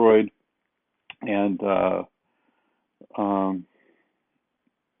destroyed, and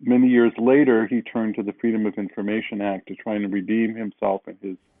many years later, he turned to the Freedom of Information Act to try and redeem himself and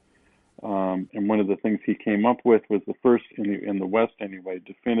his. And one of the things he came up with was the first, in the West anyway,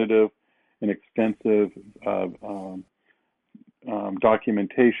 definitive and extensive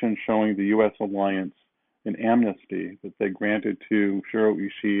documentation showing the U.S. alliance and amnesty that they granted to Shiro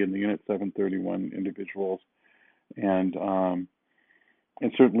Ishii and the Unit 731 individuals, and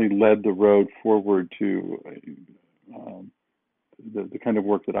certainly led the road forward to the kind of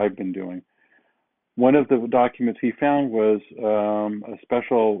work that I've been doing. One of the documents he found was a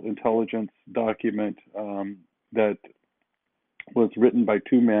special intelligence document that was written by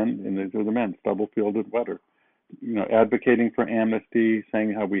two men, and these are the men, Stubblefield and Wetter, advocating for amnesty,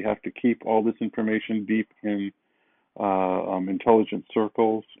 saying how we have to keep all this information deep in intelligence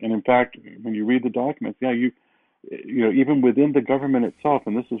circles. And in fact, when you read the documents, even within the government itself,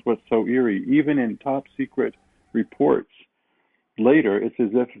 and this is what's so eerie, even in top secret reports, later, it's as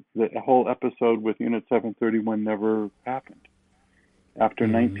if the whole episode with Unit 731 never happened. After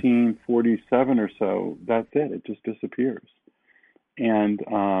 1947 or so, that's it. It just disappears. And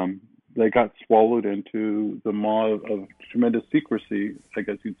they got swallowed into the maw of tremendous secrecy, I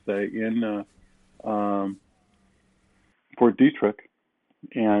guess you'd say, in Fort Detrick.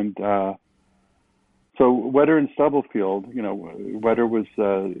 And so Wetter and Stubblefield, Wetter was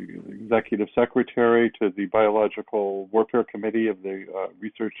executive secretary to the Biological Warfare Committee of the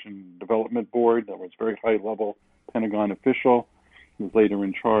Research and Development Board. That was a very high-level Pentagon official. He was later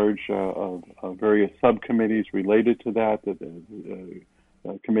in charge of various subcommittees related to that,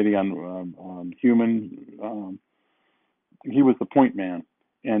 the Committee on Human. He was the point man,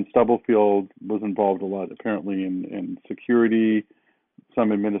 and Stubblefield was involved a lot, apparently, in security,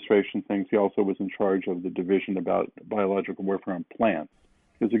 some administration things. He also was in charge of the division about biological warfare on plants.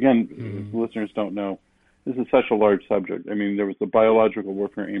 Because again, if listeners don't know, this is such a large subject. I mean, there was the biological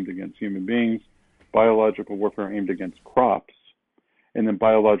warfare aimed against human beings, biological warfare aimed against crops, and then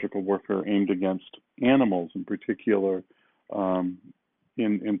biological warfare aimed against animals, in particular,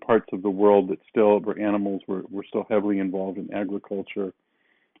 in parts of the world that still, where animals were still heavily involved in agriculture,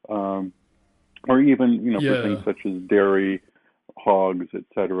 or even, for things such as dairy, hogs,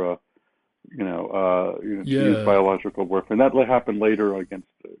 etc. To use biological warfare, and that happened later against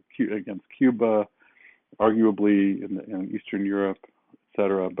Cuba, arguably in Eastern Europe,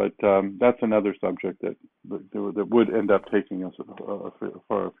 etc. But that's another subject that would end up taking us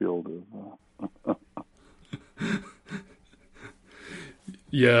far afield.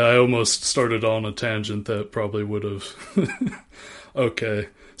 Yeah, I almost started on a tangent that probably would have. Okay,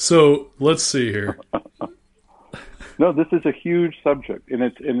 so let's see here. No, this is a huge subject, and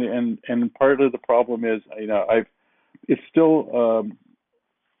it's and part of the problem is,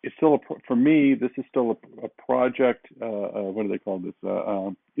 for me, this is still a project. What do they call this?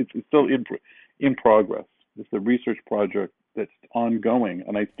 It's still in progress. It's a research project that's ongoing,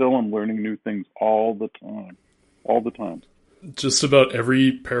 and I still am learning new things all the time. Just about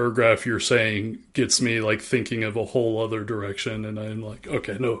every paragraph you're saying gets me thinking of a whole other direction, and I'm like,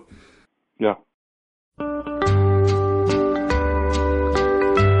 okay, no. Yeah.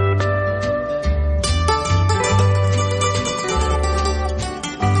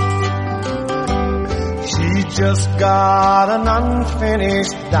 She just got an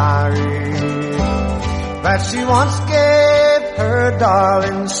unfinished diary that she once gave her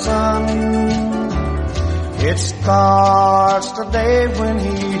darling son. It starts the day when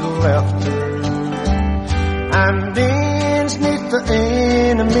he left her and ends neath the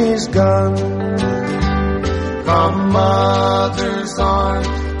enemy's gun. From mother's arms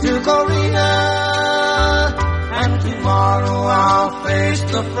to Korea, and tomorrow I'll face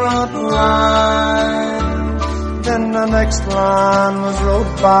the front line. Then the next line was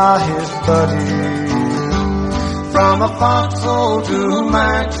wrote by his buddy, from a foxhole to a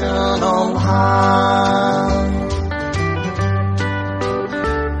mansion on high.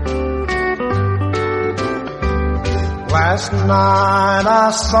 Last night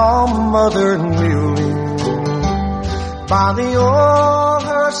I saw Mother kneeling by the old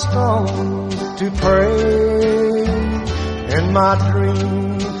hearthstone to pray. In my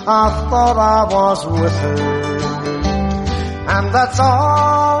dream I thought I was with her, and that's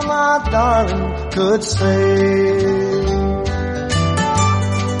all my darling could say.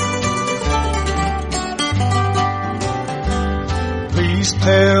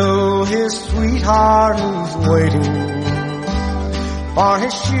 Tell his sweetheart who's waiting for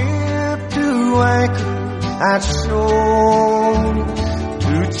his ship to anchor at shore,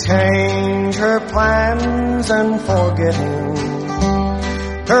 to change her plans and forgetting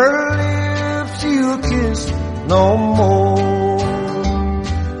her lips he'll kiss no more.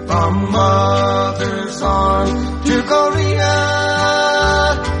 From mother's arms to Korea,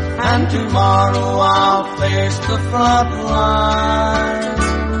 and tomorrow I'll face the front line.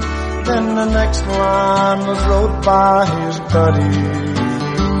 Then the next line was wrote by his buddy,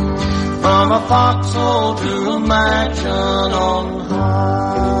 from a foxhole to a mansion on high.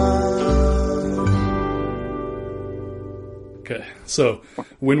 Okay, so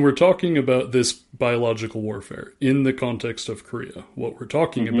when we're talking about this biological warfare in the context of Korea, what we're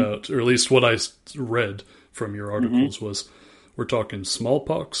talking about, or at least what I read from your articles, was we're talking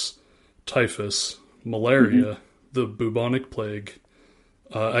smallpox, typhus, malaria, the bubonic plague.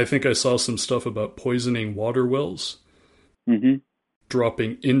 I think I saw some stuff about poisoning water wells,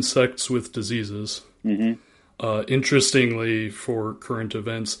 dropping insects with diseases. Interestingly, for current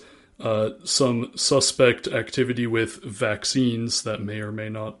events, some suspect activity with vaccines that may or may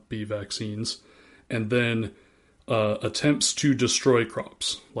not be vaccines, and then attempts to destroy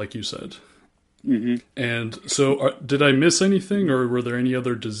crops, like you said. And so did I miss anything, or were there any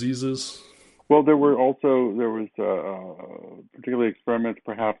other diseases? Well, there was particularly experiments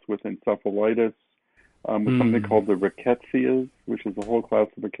perhaps with encephalitis, with something called the rickettsias, which is a whole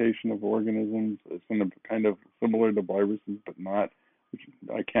classification of organisms. It's kind of similar to viruses, but not, which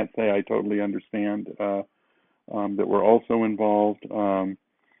I can't say I totally understand, that were also involved.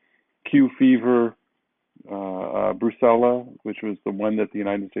 Q fever, brucella, which was the one that the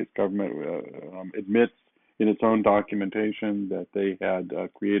United States government admits in its own documentation that they had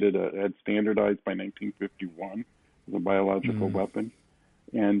had standardized by 1951 as a biological weapon,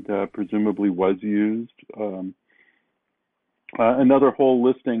 and presumably was used. Another whole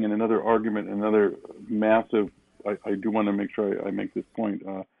listing and another argument, another massive, I do want to make sure I make this point,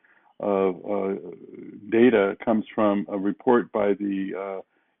 of data comes from a report by the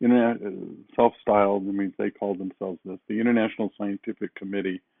self-styled, I mean, they called themselves this, the International Scientific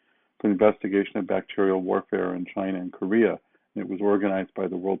Committee for the Investigation of Bacterial Warfare in China and Korea. And it was organized by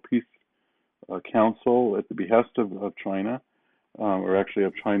the World Peace Council at the behest of China, or actually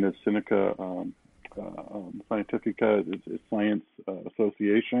of China's Sinica Scientifica, its science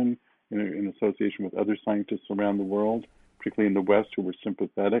association, in association with other scientists around the world, particularly in the West, who were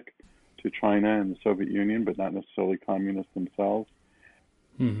sympathetic to China and the Soviet Union, but not necessarily communists themselves.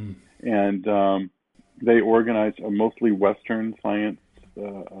 And they organized a mostly Western science-led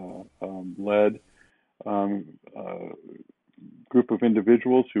group of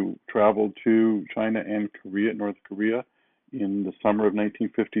individuals who traveled to China and Korea, North Korea, in the summer of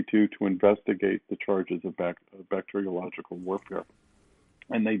 1952 to investigate the charges of bacteriological warfare.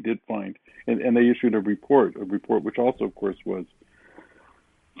 And they did find, and they issued a report which also, of course, was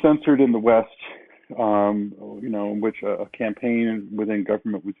censored in the West, in which a campaign within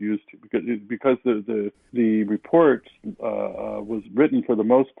government was used to, because the report was written for the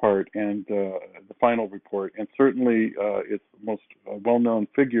most part, and the final report, and certainly its most well-known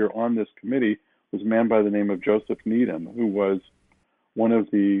figure on this committee was a man by the name of Joseph Needham, who was one of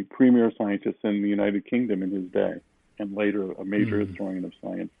the premier scientists in the United Kingdom in his day, and later a major historian of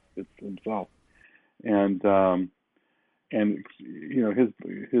science himself. And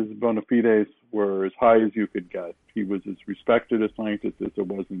his bona fides were as high as you could get. He was as respected a scientist as there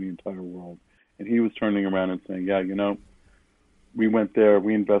was in the entire world. And he was turning around and saying, we went there,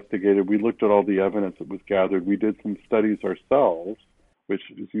 we investigated, we looked at all the evidence that was gathered, we did some studies ourselves,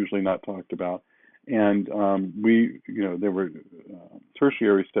 which is usually not talked about. And there were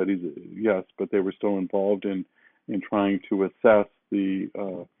tertiary studies, yes, but they were still involved in trying to assess the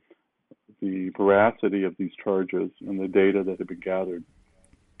veracity of these charges and the data that had been gathered,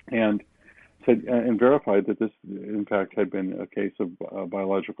 and said and verified that this, in fact, had been a case of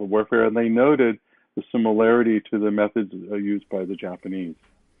biological warfare. And they noted the similarity to the methods used by the Japanese.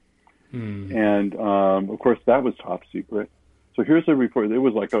 And of course, that was top secret. So here's a report. It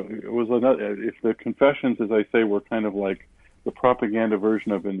was another. If the confessions, as I say, were kind of like the propaganda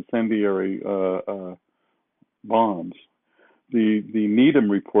version of incendiary bombs, the Needham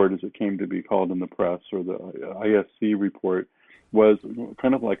report, as it came to be called in the press, or the ISC report, was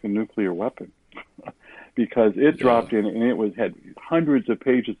kind of like a nuclear weapon, because it dropped in and it had hundreds of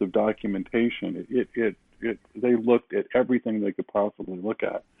pages of documentation. They looked at everything they could possibly look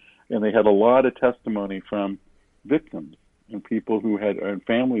at, and they had a lot of testimony from victims and people who had and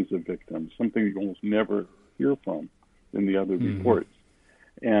families of victims, something you almost never hear from in the other reports.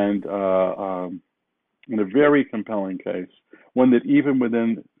 and in a very compelling case, one that even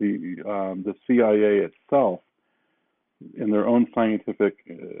within the CIA itself, in their own scientific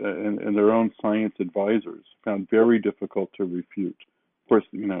and their own science advisors, found very difficult to refute. Of course,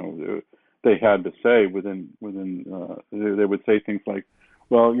 they had to say they would say things like,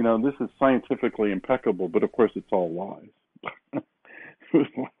 well, this is scientifically impeccable, but of course it's all lies.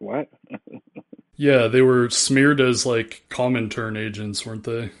 What? Yeah, they were smeared as like Comintern agents, weren't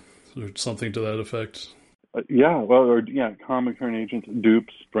they? Or something to that effect. Comintern agents,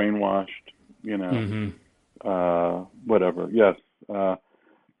 dupes, brainwashed, Mm-hmm. whatever. Yes,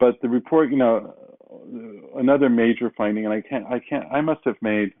 but the report, another major finding, and I must have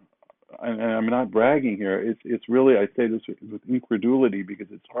made, and I'm not bragging here. It's really, I say this with incredulity because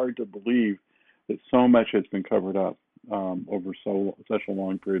it's hard to believe that so much has been covered up over such a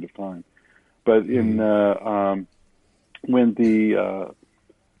long period of time. But when the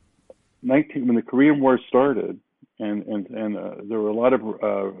Korean War started, and there were a lot of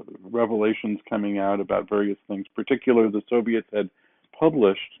revelations coming out about various things. Particularly, the Soviets had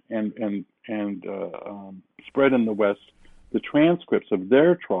published and spread in the West the transcripts of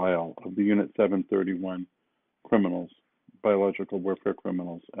their trial of the Unit 731 criminals, biological warfare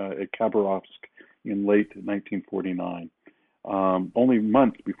criminals, at Khabarovsk in late 1949, only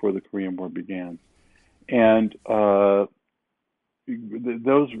months before the Korean War began. And those,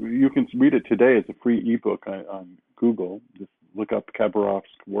 you can read it today as a free ebook on Google. Just look up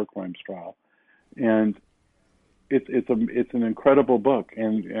Khabarovsk War Crimes Trial, and it's an incredible book.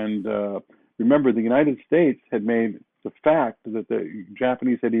 And remember, the United States had made the fact that the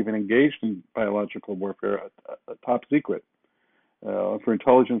Japanese had even engaged in biological warfare a top secret for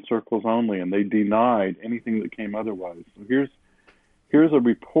intelligence circles only, and they denied anything that came otherwise. So here's a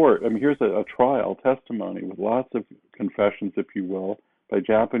report. I mean, here's a trial testimony with lots of confessions, if you will, by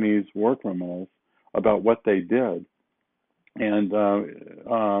Japanese war criminals about what they did. And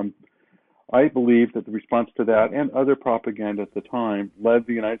I believe that the response to that and other propaganda at the time led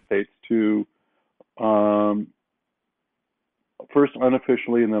the United States to first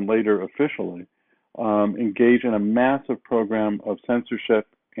unofficially and then later officially engage in a massive program of censorship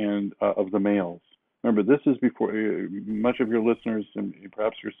and of the mails. Remember, this is before much of your listeners and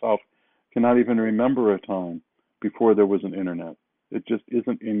perhaps yourself cannot even remember a time before there was an internet. It just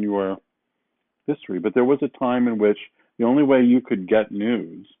isn't in your history. But there was a time in which the only way you could get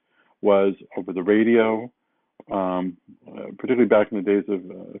news was over the radio, particularly back in the days of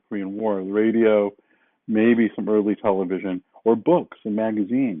the Korean War, the radio, maybe some early television, or books and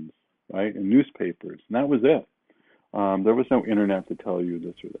magazines, right, and newspapers. And that was it. There was no internet to tell you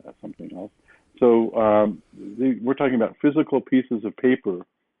this or that, something else. So we're talking about physical pieces of paper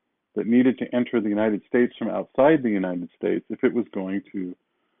that needed to enter the United States from outside the United States if it was going to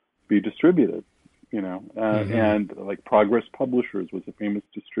be distributed, and like Progress Publishers was a famous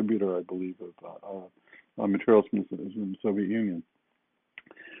distributor, I believe, of materials from the Soviet Union.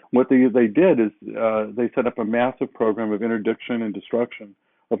 What they did is they set up a massive program of interdiction and destruction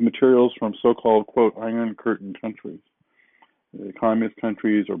of materials from so-called, quote, Iron Curtain countries. Communist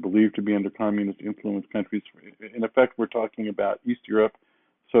countries or believed to be under communist influence countries. In effect, we're talking about East Europe,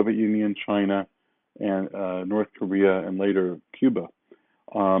 Soviet Union, China, and North Korea, and later Cuba.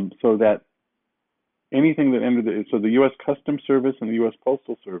 So that anything that entered so the U.S. Customs Service and the U.S.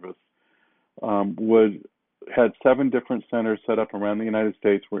 Postal Service had 7 different centers set up around the United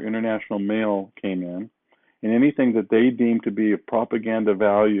States where international mail came in, and anything that they deemed to be of propaganda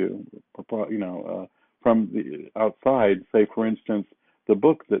value, from the outside, say, for instance, the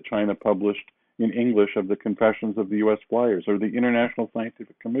book that China published in English of the Confessions of the U.S. Flyers, or the International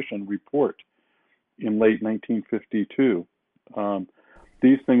Scientific Commission report in late 1952.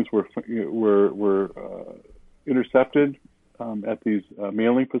 These things were intercepted at these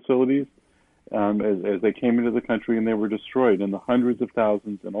mailing facilities as they came into the country, and they were destroyed in the hundreds of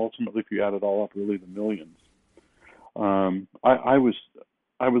thousands, and ultimately, if you add it all up, really the millions. I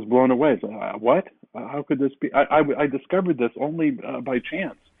was blown away. What? How could this be? I discovered this only by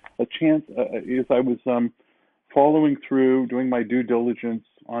chance. A chance is I was following through, doing my due diligence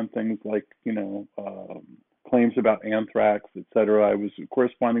on things like, claims about anthrax, et cetera. I was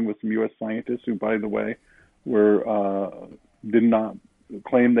corresponding with some U.S. scientists who, by the way, did not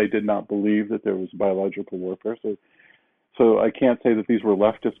claim they did not believe that there was biological warfare. So I can't say that these were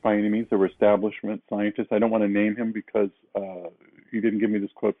leftists by any means. They were establishment scientists. I don't want to name him because he didn't give me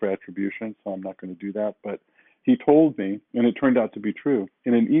this quote for attribution, so I'm not going to do that. But he told me, and it turned out to be true,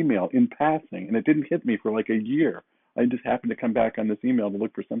 in an email, in passing, and it didn't hit me for like a year. I just happened to come back on this email to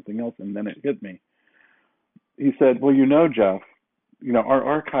look for something else, and then it hit me. He said, well, Jeff, our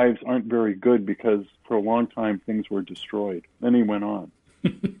archives aren't very good because for a long time things were destroyed. Then he went on.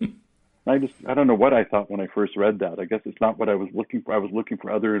 I don't know what I thought when I first read that. I guess it's not what I was looking for. I was looking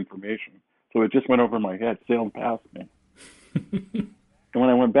for other information. So it just went over my head, sailed past me. And when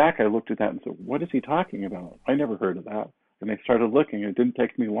I went back, I looked at that and said, what is he talking about? I never heard of that. And I started looking. It didn't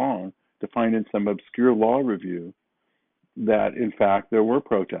take me long to find in some obscure law review that, in fact, there were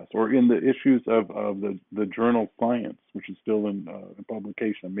protests, or in the issues of the journal Science, which is still in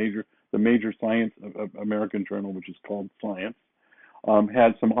publication, the major science American journal, which is called Science,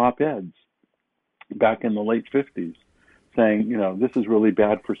 had some op-eds back in the late 50s saying, this is really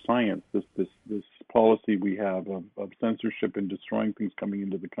bad for science, this policy we have of censorship and destroying things coming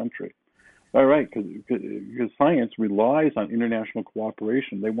into the country. All right, because science relies on international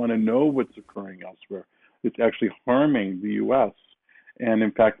cooperation. They want to know what's occurring elsewhere. It's actually harming the U.S. And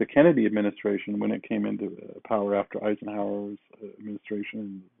in fact, the Kennedy administration, when it came into power after Eisenhower's administration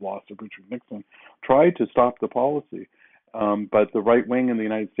and loss of Richard Nixon, tried to stop the policy. But the right wing in the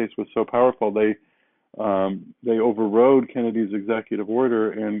United States was so powerful, they overrode Kennedy's executive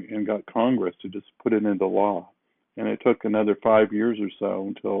order and got Congress to just put it into law. And it took another 5 years or so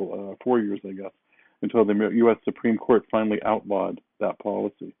until 4 years, I guess, until the U.S. Supreme Court finally outlawed that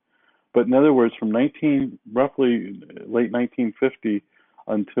policy. But in other words, from roughly late 1950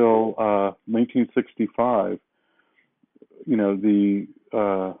 until 1965, the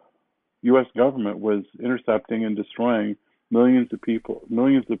U.S. government was intercepting and destroying millions of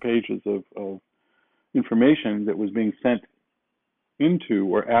pages of information that was being sent into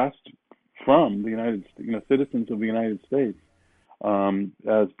or asked from the United States, citizens of the United States,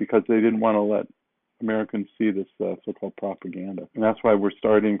 because they didn't want to let Americans see this so-called propaganda. And that's why we're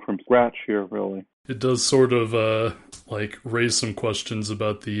starting from scratch here, really. It does sort of raise some questions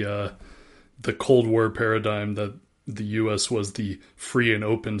about the Cold War paradigm that the U.S. was the free and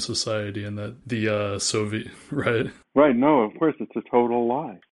open society and that the Soviet, right? Right, no, of course, it's a total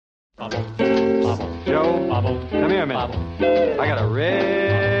lie. Joe, come here a minute. I got a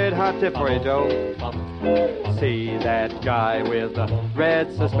red hot tip for you, Joe. See that guy with the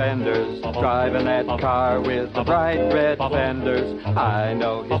red suspenders driving that car with the bright red fenders. I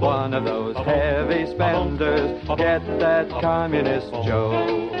know he's one of those heavy spenders. Get that communist Joe.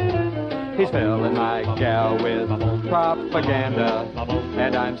 He's filling my gal with propaganda,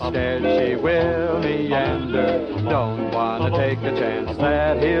 and I'm scared she will meander. Don't want to take a chance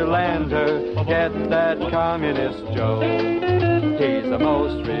that he'll land her. Get that communist Joe. He's the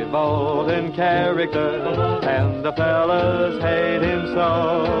most revolting character, and the fellas hate him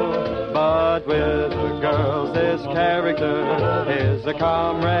so. But with the girls, this character is a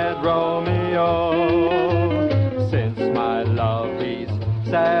comrade Romeo. Since my love he's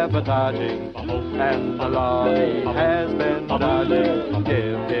sabotaging, and the law he has been dodging.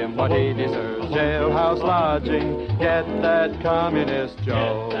 Give him what he deserves, jailhouse lodging. Get that communist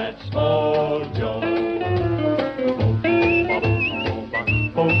Joe. Get that old Joe.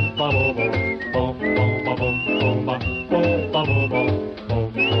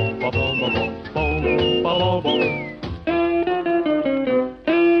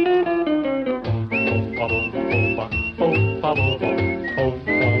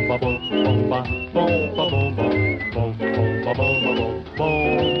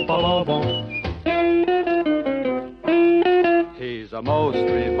 He's a most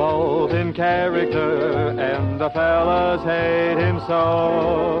revolting character, and the fellas hate him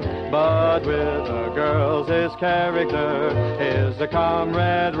so. But with the girls, his character is a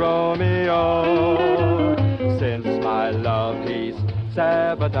comrade Romeo. Since my love he's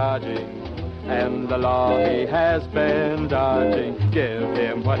sabotaging, and the law he has been dodging. Give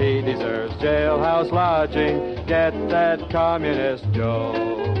him what he deserves, jailhouse lodging. Get that communist Joe.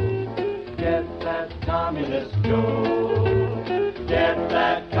 Get that communist Joe. Get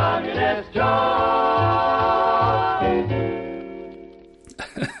that communist Joe.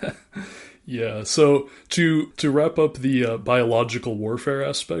 Yeah, so to wrap up the biological warfare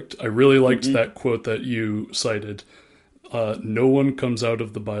aspect, I really liked that quote that you cited. No one comes out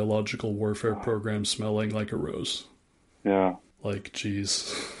of the biological warfare program smelling like a rose. Yeah. Like,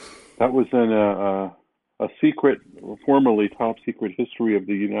 geez. That was in a secret, formerly top secret history of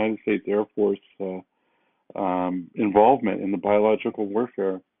the United States Air Force involvement in the biological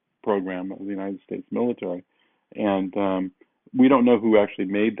warfare program of the United States military. And we don't know who actually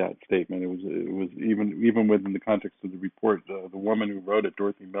made that statement. It was even within the context of the report, the woman who wrote it,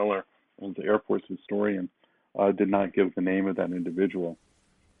 Dorothy Miller, was the Air Force historian, did not give the name of that individual.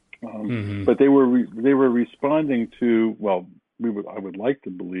 But they were responding to, well, I would like to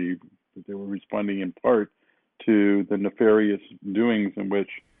believe that they were responding in part to the nefarious doings in which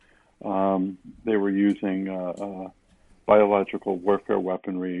they were using biological warfare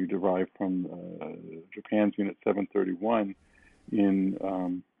weaponry derived from Japan's Unit 731 in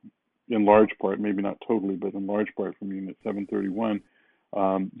large part, maybe not totally, but in large part from Unit 731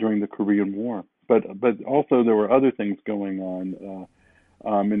 during the Korean War. But also there were other things going on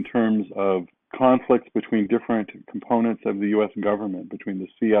in terms of conflicts between different components of the U.S. government, between the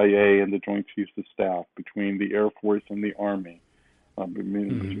CIA and the Joint Chiefs of Staff, between the Air Force and the Army,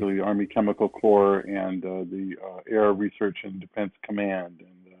 particularly the Army Chemical Corps and the Air Research and Defense Command,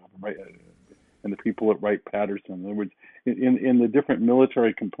 and the people at Wright-Patterson. In other words, in the different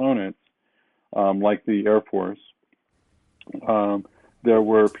military components, like the Air Force, there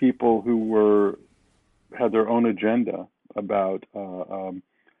were people who had their own agenda about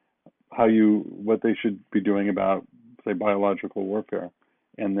what they should be doing about, say, biological warfare.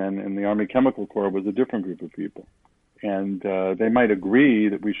 And then in the Army Chemical Corps was a different group of people. And they might agree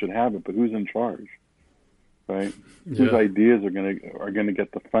that we should have it, but who's in charge, right? Yeah. Whose ideas are going to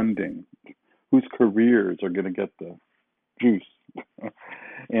get the funding? Whose careers are going to get the juice?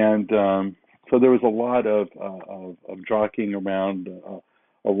 And so there was a lot of jockeying around,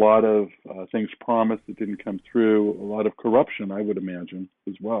 a lot of things promised that didn't come through, a lot of corruption, I would imagine,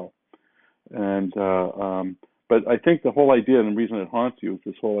 as well. And but I think the whole idea, and the reason it haunts you, is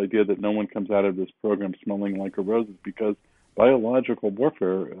this whole idea that no one comes out of this program smelling like a rose, is because biological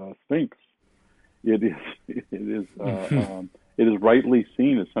warfare stinks. It is rightly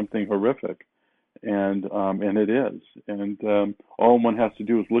seen as something horrific, and it is. And all one has to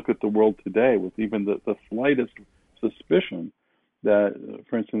do is look at the world today with even the slightest suspicion that,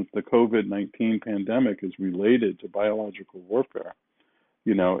 for instance, the COVID-19 pandemic is related to biological warfare,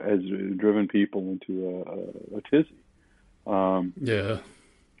 has driven people into a tizzy. Yeah.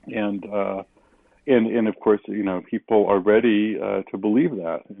 And of course, people are ready to believe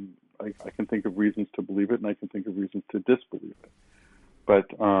that. And I can think of reasons to believe it, and I can think of reasons to disbelieve it.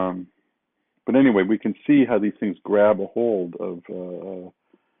 But anyway, we can see how these things grab a hold of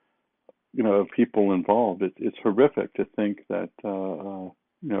of people involved. It's horrific to think that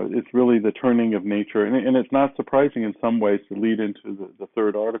it's really the turning of nature, and it's not surprising in some ways to lead into the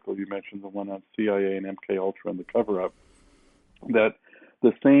third article you mentioned, the one on CIA and MK Ultra and the cover-up, that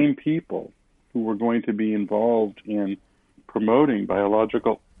the same people who were going to be involved in promoting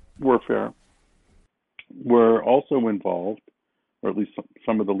biological warfare were also involved, or at least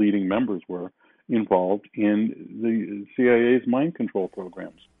some of the leading members were involved in the CIA's mind control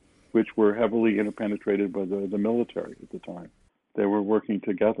programs, which were heavily interpenetrated by the military at the time. They were working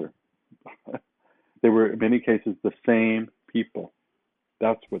together. They were, in many cases, the same people.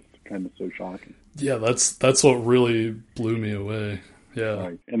 That's what's kind of so shocking. Yeah, that's what really blew me away. Yeah.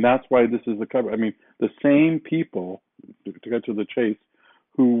 Right. And that's why this is the cover. I mean, the same people, to get to the chase,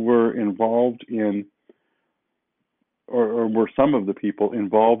 who were involved in, or were some of the people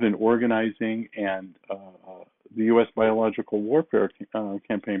involved in organizing and the U.S. biological warfare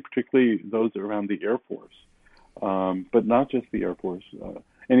campaign, particularly those around the Air Force, but not just the Air Force.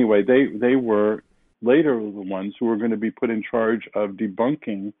 Anyway, they were later the ones who were going to be put in charge of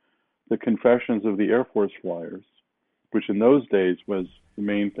debunking the confessions of the Air Force flyers, which in those days was the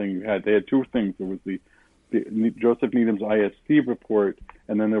main thing you had. They had two things. There was the Joseph Needham's ISC report,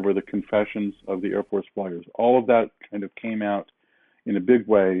 and then there were the confessions of the Air Force flyers. All of that kind of came out in a big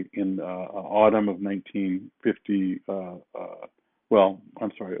way in autumn of 1950. The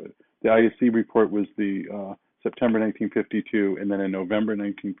ISC report was the September 1952, and then in November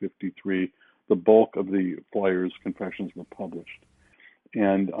 1953, the bulk of the flyers' confessions were published.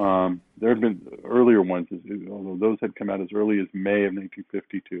 And there had been earlier ones, although those had come out as early as May of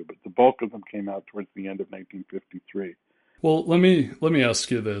 1952, but the bulk of them came out towards the end of 1953. Well, let me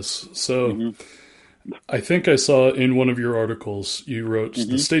ask you this. So I think I saw in one of your articles, you wrote,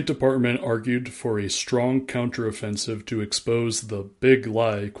 the State Department argued for a strong counteroffensive to expose the big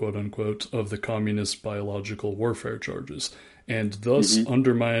lie, quote unquote, of the communist biological warfare charges, and thus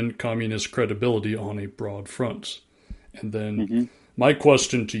undermine communist credibility on a broad front. And then my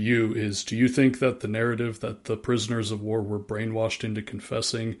question to you is, do you think that the narrative that the prisoners of war were brainwashed into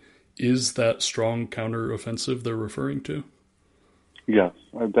confessing is that strong counteroffensive they're referring to? Yes,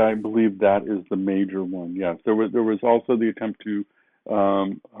 I believe that is the major one. Yes, there was also the attempt to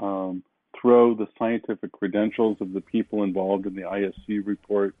throw the scientific credentials of the people involved in the ISC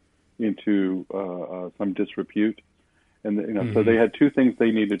report into some disrepute, and so they had two things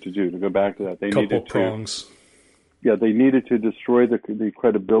they needed to do. To go back to that, they needed prongs. They needed to destroy the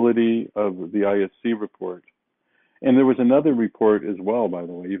credibility of the ISC report, And there was another report as well, by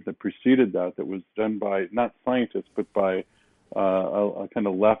the way, that preceded that was done by not scientists, but by a kind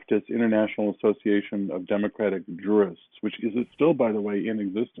of leftist International Association of Democratic Jurists, which is still, by the way, in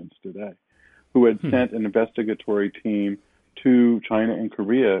existence today, who had sent an investigatory team to China and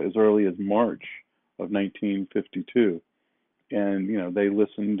Korea as early as March of 1952. And, they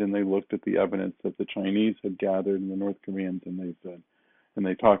listened and they looked at the evidence that the Chinese had gathered and the North Koreans, and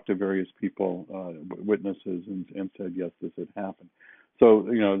they talked to various people, witnesses, and said, yes, this had happened. So,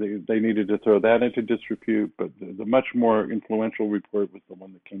 they needed to throw that into disrepute, but the much more influential report was the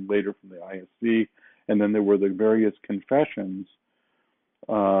one that came later from the ISC, and then there were the various confessions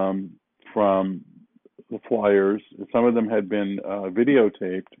from the flyers. Some of them had been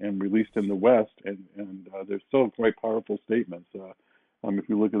videotaped and released in the West, and they're still quite powerful statements. If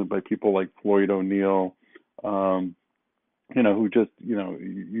you look at it by people like Floyd O'Neill, who just,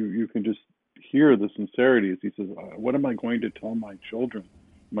 you can just hear the sincerity as he says, what am I going to tell my children,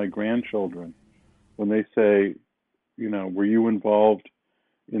 my grandchildren, when they say, were you involved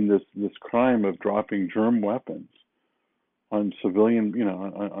in this crime of dropping germ weapons on civilian,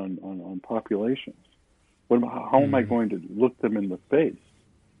 on populations? How am I going to look them in the face?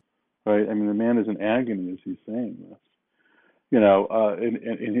 Right? I mean, the man is in agony as he's saying this,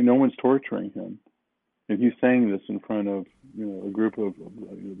 and no one's torturing him. And he's saying this in front of, a group of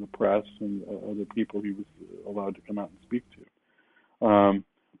the press and other people he was allowed to come out and speak to.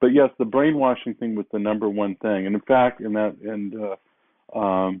 But yes, the brainwashing thing was the number one thing. And in fact,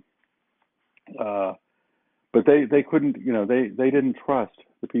 but they couldn't, they didn't trust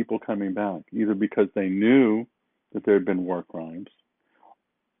the people coming back, either because they knew that there had been war crimes,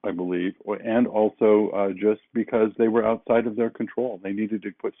 I believe, and also just because they were outside of their control. They needed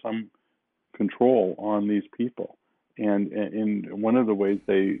to put some control on these people. And in one of the ways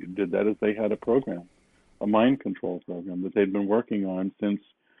they did that is they had a program, a mind control program that they'd been working on since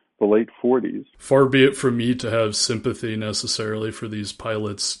the late 40s. Far be it from me to have sympathy necessarily for these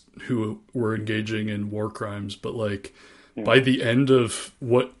pilots who were engaging in war crimes, but by the end of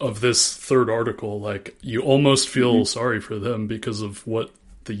this third article, you almost feel sorry for them because of what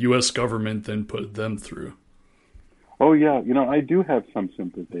the U.S. government then put them through. Oh yeah, I do have some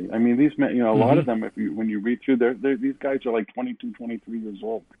sympathy. I mean, these men, a lot of them, when you read through, these guys are like 22, 23 years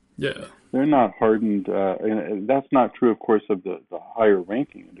old. Yeah, they're not hardened, and that's not true, of course, of the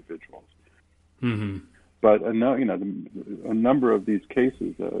higher-ranking individuals. Mm-hmm. But a number of these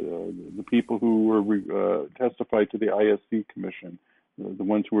cases, the people who were testified to the ISC commission, the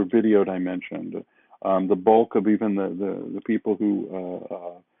ones who were videoed, I mentioned, the bulk of even the people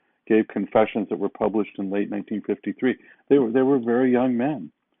who gave confessions that were published in late 1953, they were very young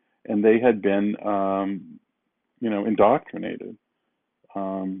men, and they had been, indoctrinated,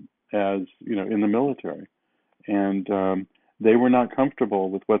 as in the military, and they were not comfortable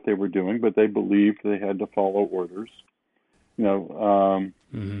with what they were doing, but they believed they had to follow orders. Of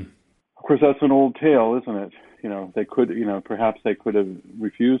course, that's an old tale, isn't it? They could, perhaps they could have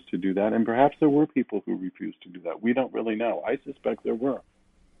refused to do that, and perhaps there were people who refused to do that. We don't really know. I suspect there were.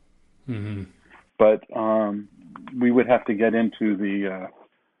 Mm-hmm. But we would have to get into the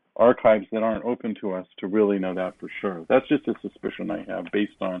archives that aren't open to us to really know that for sure. That's just a suspicion I have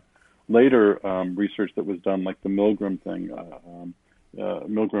based on later research that was done, like the Milgram thing,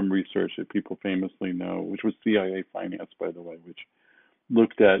 Milgram research that people famously know, which was CIA financed, by the way, which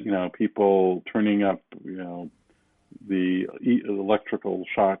looked at, people turning up, the electrical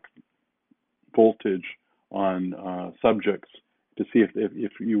shock voltage on subjects to see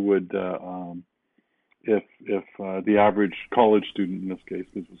if you would, if the average college student, in this case,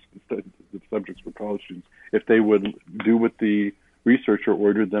 the subjects were college students, if they would do what the researcher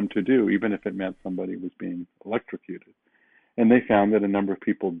ordered them to do, even if it meant somebody was being electrocuted. And they found that a number of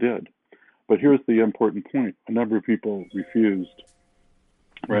people did. But here's the important point. A number of people refused,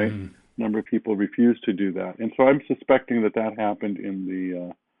 right? Mm-hmm. A number of people refused to do that. And so I'm suspecting that happened in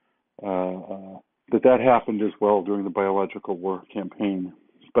the that happened as well during the biological war campaign.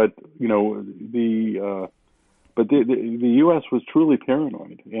 But the U.S. was truly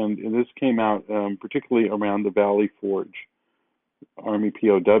paranoid, and this came out particularly around the Valley Forge Army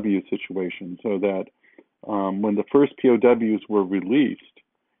POW situation. So that when the first POWs were released,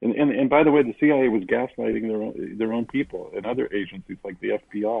 and by the way, the CIA was gaslighting their own people and other agencies like the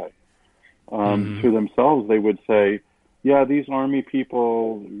FBI. To themselves, they would say, yeah, these Army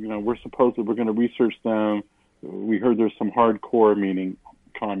people, we're going to research them. We heard there's some hardcore, meaning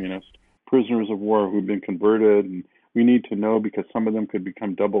communist, prisoners of war who've been converted, and we need to know because some of them could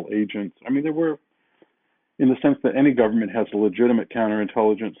become double agents. I mean, there were, in the sense that any government has a legitimate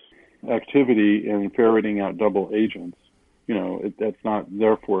counterintelligence activity in ferreting out double agents. That's not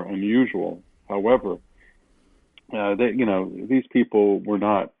therefore unusual. However, these people were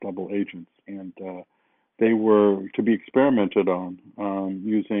not double agents, and they were to be experimented on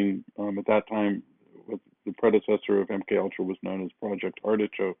using at that time what the predecessor of MK Ultra was known as Project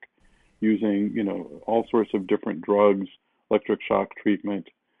Artichoke, using all sorts of different drugs, electric shock treatment,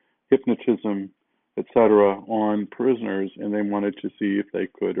 hypnotism, etc., on prisoners, and they wanted to see if they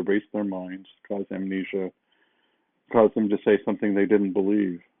could erase their minds, cause amnesia, cause them to say something they didn't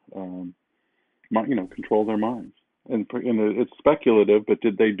believe, control their minds. And it's speculative, but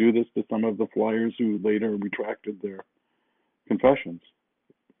did they do this to some of the flyers who later retracted their confessions?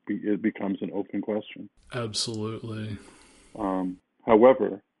 It becomes an open question. Absolutely.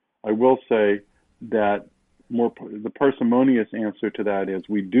 However, I will say that the parsimonious answer to that is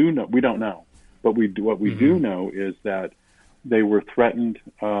we don't know, but what we do know is that they were threatened,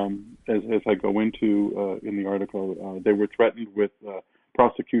 as I go into in the article, they were threatened with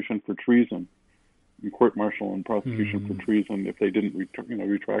prosecution for treason, court-martial and prosecution for treason if they didn't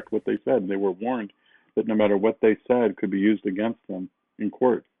retract what they said. They were warned that no matter what they said could be used against them in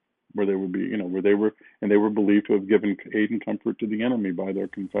court, where they would be, they were believed to have given aid and comfort to the enemy by their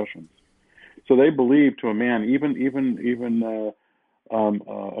confessions. So they believed to a man, even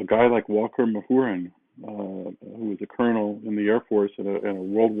a guy like Walker Mahurin, who was a colonel in the Air Force and a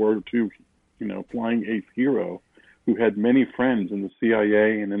World War II, flying ace hero, who had many friends in the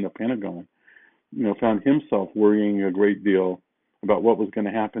CIA and in the Pentagon, found himself worrying a great deal about what was going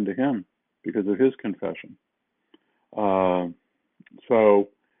to happen to him because of his confession.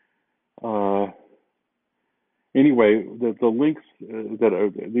 Anyway, the links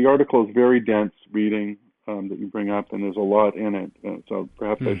the article is very dense reading that you bring up, and there's a lot in it. So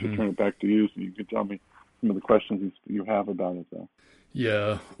perhaps I should turn it back to you so you can tell me some of the questions you have about it, though.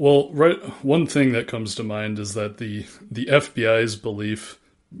 Yeah. Well, one thing that comes to mind is that the FBI's belief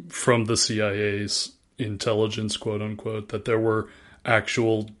from the CIA's intelligence, quote unquote, that there were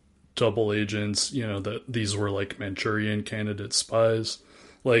actual double agents, that these were like Manchurian candidate spies.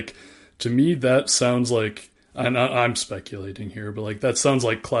 Like, to me, that sounds like, and I'm speculating here, but like that sounds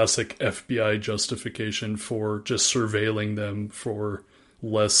like classic FBI justification for just surveilling them for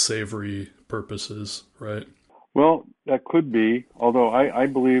less savory purposes, right? Well, that could be, although I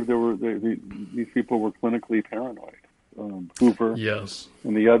believe these people were clinically paranoid. Hoover, yes,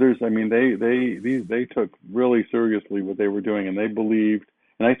 and the others. I mean, they took really seriously what they were doing, and they believed.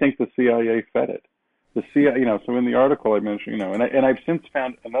 And I think the CIA fed it. The CIA, So in the article I mentioned, and I've since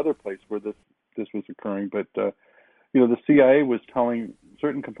found another place where this was occurring, but the CIA was telling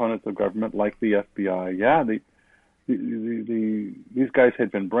certain components of government, like the FBI, these guys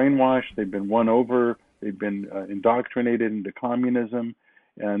had been brainwashed, they'd been won over, they'd been indoctrinated into communism.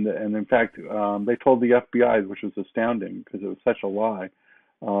 And in fact, they told the FBI, which was astounding because it was such a lie,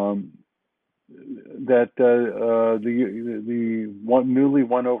 that the newly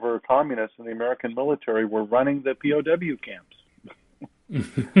won over communists in the American military were running the POW camps,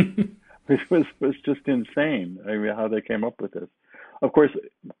 which was just insane. I mean, how they came up with this. Of course,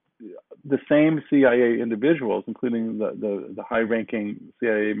 the same CIA individuals, including the high-ranking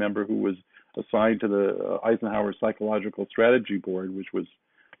CIA member who was assigned to the Eisenhower Psychological Strategy Board, which was,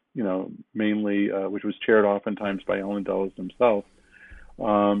 mainly, which was chaired oftentimes by Allen Dulles himself,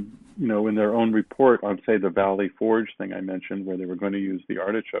 in their own report on, say, the Valley Forge thing I mentioned, where they were going to use the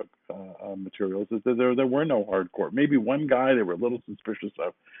artichoke materials, is that there were no hardcore. Maybe one guy they were a little suspicious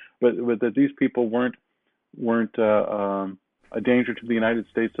of, but that these people weren't a danger to the United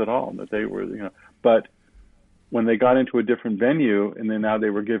States at all. That they were, but when they got into a different venue, and then now they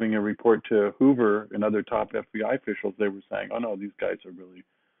were giving a report to Hoover and other top FBI officials, they were saying, "Oh no, these guys are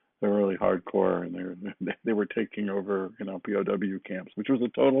they're really hardcore, and they were taking over, POW camps," which was a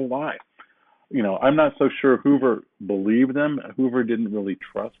total lie. I'm not so sure Hoover believed them. Hoover didn't really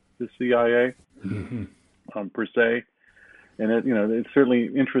trust the CIA per se, and it's certainly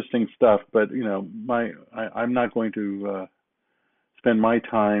interesting stuff. But I'm not going to spend my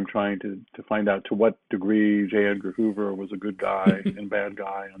time trying to find out to what degree J. Edgar Hoover was a good guy and bad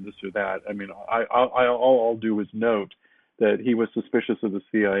guy on this or that. I mean, all I'll do is note that he was suspicious of the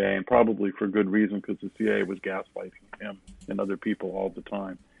CIA, and probably for good reason, because the CIA was gaslighting him and other people all the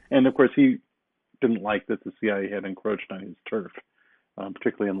time. And of course, he didn't like that the CIA had encroached on his turf,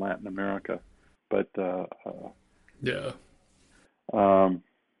 particularly in Latin America. But yeah, and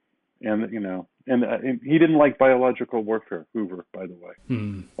he didn't like biological warfare, Hoover, by the way.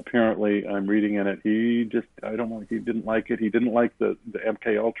 Apparently, I'm reading in it, he didn't like it. He didn't like the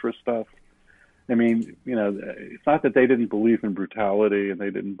MK Ultra stuff. I mean, it's not that they didn't believe in brutality and they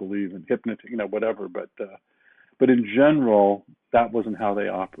didn't believe in hypnotism, whatever, but in general, that wasn't how they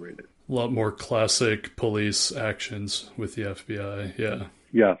operated. A lot more classic police actions with the FBI. Yeah.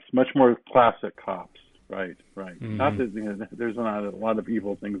 Yes, much more classic cops. Right. Mm-hmm. Not that there's not a lot of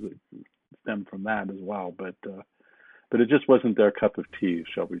evil things that stem from that as well, but it just wasn't their cup of tea,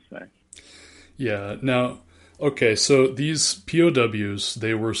 shall we say? Yeah. Now, okay, so these POWs,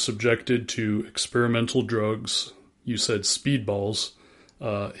 they were subjected to experimental drugs. You said speedballs,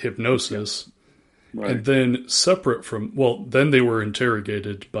 hypnosis, yeah. Right. and then separate from, then they were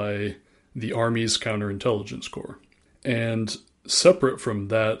interrogated by the Army's Counterintelligence Corps. And separate from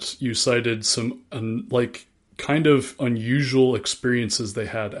that, you cited some, kind of unusual experiences they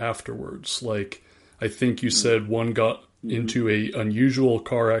had afterwards. Like, I think you said one got into a unusual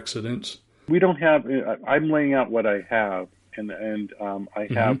car accident. We don't have. I'm laying out what I have, and I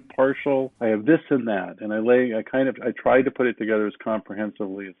have partial. I have this and that, and I tried to put it together as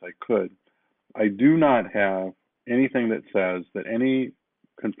comprehensively as I could. I do not have anything that says that any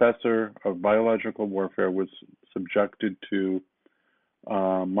confessor of biological warfare was subjected to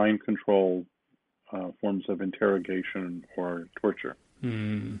mind control forms of interrogation or torture.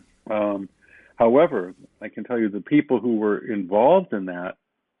 However, I can tell you the people who were involved in that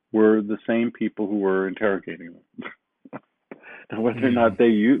were the same people who were interrogating them. Whether or not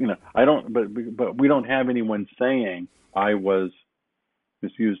they I don't, but we don't have anyone saying I was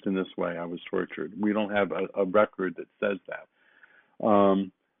misused in this way, I was tortured. We don't have a record that says that.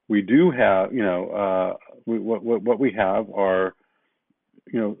 We do have, what we have are,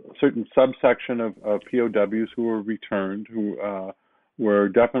 a certain subsection of POWs who were returned, who were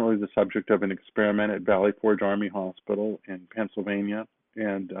definitely the subject of an experiment at Valley Forge Army Hospital in Pennsylvania.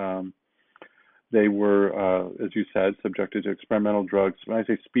 And they were, as you said, subjected to experimental drugs. When I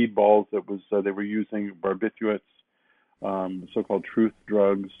say speedballs, it was they were using barbiturates, so-called truth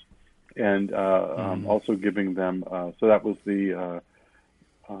drugs, and also giving them. So that was the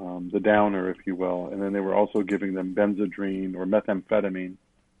downer, if you will. And then they were also giving them Benzedrine or methamphetamine.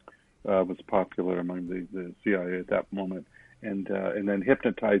 Was popular among the CIA at that moment, and then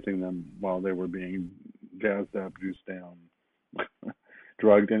hypnotizing them while they were being jazzed up, juiced down,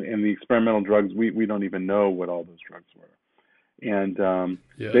 drugged. And the experimental drugs, we don't even know what all those drugs were. And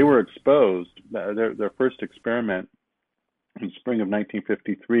they were exposed. Their first experiment in spring of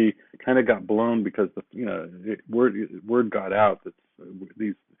 1953 kind of got blown because word got out that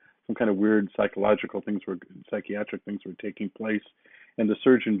some kind of weird psychiatric things were taking place. And the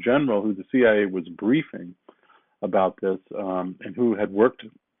Surgeon General, who the CIA was briefing about this, and who had worked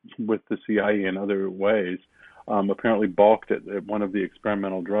with the CIA in other ways, apparently balked at one of the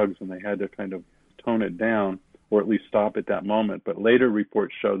experimental drugs, and they had to kind of tone it down, or at least stop at that moment. But later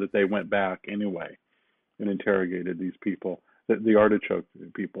reports show that they went back anyway and interrogated these people, the artichoke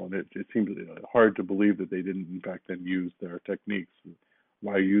people. And it seems hard to believe that they didn't, in fact, then use their techniques.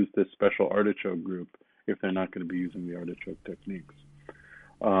 Why use this special artichoke group if they're not going to be using the artichoke techniques?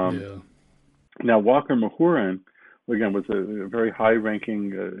 Now, Walker Mahurin, again, was a very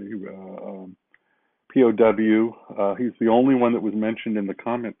high-ranking POW. He's the only one that was mentioned in the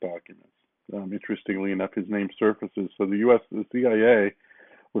comment documents. Interestingly enough, his name surfaces. So the CIA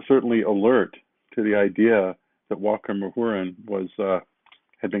was certainly alert to the idea that Walker Mahurin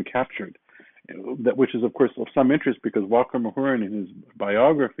had been captured. Which is, of course, of some interest because Walker Mahurin, in his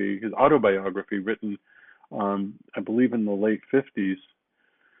autobiography, written, I believe, in the late 50s,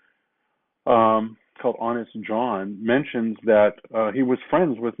 called Honest John, mentions that he was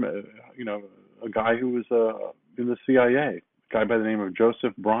friends with, a guy who was in the CIA, a guy by the name of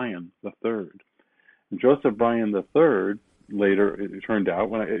Joseph Bryan III. And Joseph Bryan III, later, it turned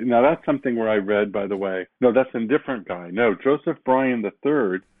out, now that's something where I read, by the way, no, that's a different guy. No, Joseph Bryan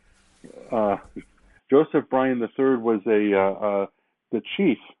III, was the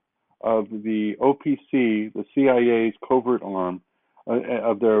chief of the OPC, the CIA's covert arm,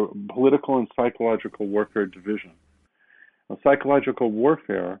 of their political and psychological warfare division. Now, psychological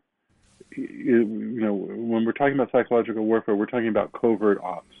warfare, when we're talking about psychological warfare, we're talking about covert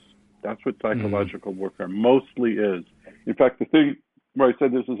ops. That's what psychological warfare mostly is. In fact, the thing where I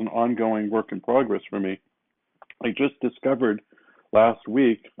said this is an ongoing work in progress for me, I just discovered last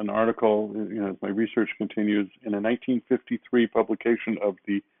week an article, as my research continues, in a 1953 publication of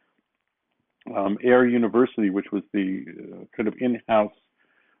the Air University, which was the kind of in-house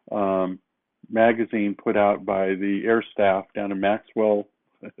magazine put out by the air staff down in Maxwell,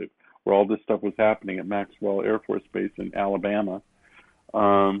 where all this stuff was happening at Maxwell Air Force Base in Alabama.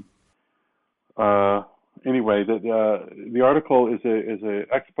 anyway, the article is a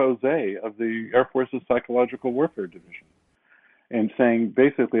expose of the Air Force's Psychological Warfare Division, and saying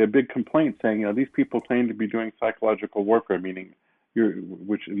basically a big complaint saying, these people claim to be doing psychological warfare, meaning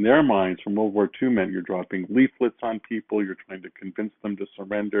which in their minds from World War II meant you're dropping leaflets on people, you're trying to convince them to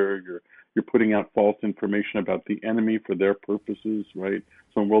surrender, you're putting out false information about the enemy for their purposes, right?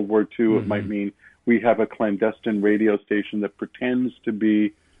 So in World War II, it might mean we have a clandestine radio station that pretends to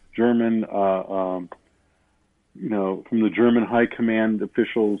be German, from the German high command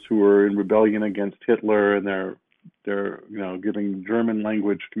officials who are in rebellion against Hitler, and they're giving German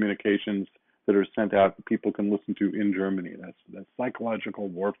language communications that are sent out that people can listen to in Germany. That's psychological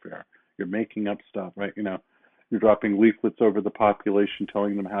warfare. You're making up stuff, right? You're dropping leaflets over the population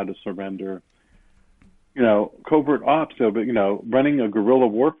telling them how to surrender. Covert ops, but running a guerrilla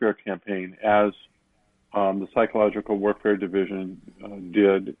warfare campaign as the Psychological Warfare Division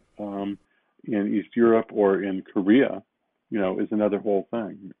did in East Europe or in Korea, is another whole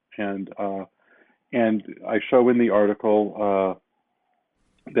thing. And I show in the article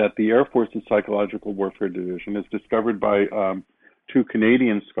that the Air Force's Psychological Warfare Division is discovered by two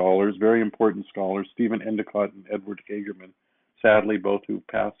Canadian scholars, very important scholars, Stephen Endicott and Edward Hagerman, sadly both who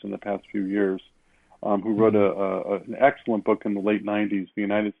passed in the past few years, who wrote an excellent book in the late 90s, The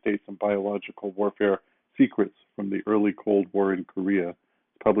United States and Biological Warfare Secrets from the Early Cold War in Korea,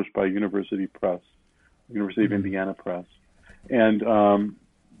 published by University of Indiana Press. And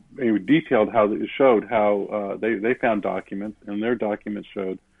it detailed how it showed how they found documents, and their documents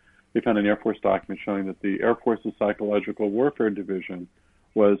showed, they found an Air Force document showing that the Air Force's Psychological Warfare Division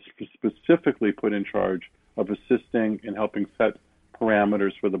was specifically put in charge of assisting and helping set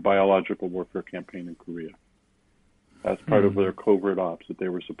parameters for the biological warfare campaign in Korea. That's part of their covert ops that they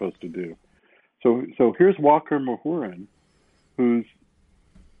were supposed to do. So here's Walker Mahurin, who's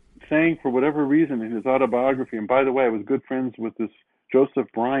saying, for whatever reason, in his autobiography, and by the way, I was good friends with this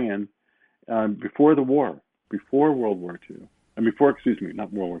Joseph Bryan before the war, before World War II. Before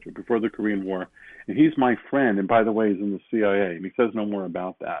the Korean War. And he's my friend, and by the way, he's in the CIA, and he says no more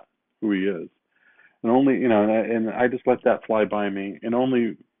about that, who he is. And only, and I just let that fly by me, and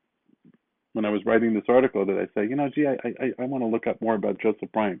only when I was writing this article did I say, I want to look up more about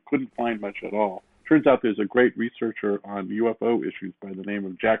Joseph Bryan. Couldn't find much at all. Turns out there's a great researcher on UFO issues by the name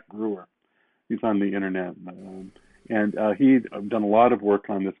of Jack Brewer. He's on the internet. And he'd done a lot of work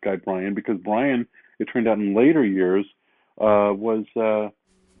on this guy, Bryan, because Bryan, it turned out in later years, had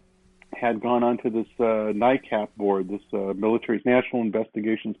gone onto this NICAP board, this military's National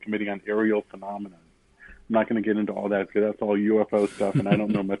Investigations Committee on Aerial Phenomena. I'm not going to get into all that because that's all UFO stuff, and I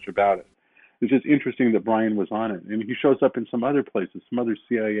don't know much about it. It's just interesting that Bryan was on it. And he shows up in some other places, some other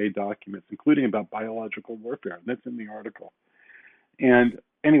CIA documents, including about biological warfare. And that's in the article. And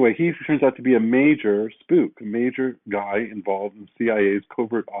anyway, he turns out to be a major spook, a major guy involved in CIA's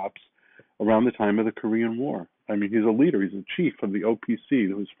covert ops around the time of the Korean War. He's a leader. He's a chief of the OPC,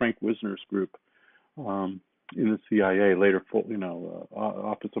 that was Frank Wisner's group in the CIA, later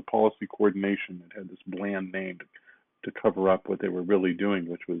Office of Policy Coordination, that had this bland name to cover up what they were really doing,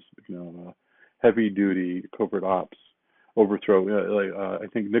 which was heavy-duty covert ops, overthrow. I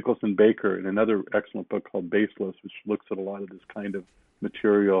think Nicholson Baker, in another excellent book called Baseless, which looks at a lot of this kind of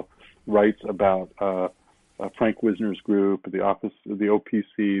material, writes about Frank Wisner's group, the Office of the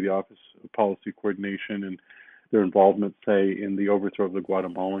OPC, the Office of Policy Coordination, and their involvement, say, in the overthrow of the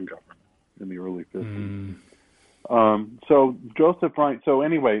Guatemalan government in the early 50s. So Joseph Bryan. So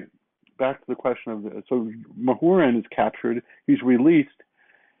anyway, back to the question of so Mahurin is captured. He's released.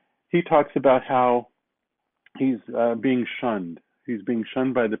 He talks about how he's being shunned. He's being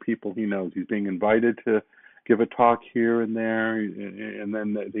shunned by the people he knows. He's being invited to give a talk here and there, and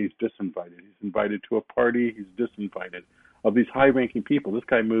then he's disinvited. He's invited to a party. He's disinvited. Of these high-ranking people, this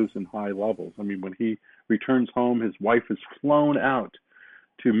guy moves in high levels. When he returns home, his wife is flown out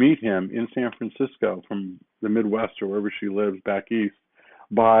to meet him in San Francisco from the Midwest or wherever she lives back east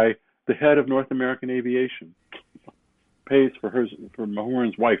by the head of North American Aviation. Pays for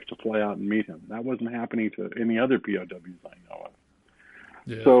Mahurin's wife to fly out and meet him. That wasn't happening to any other POWs I know of.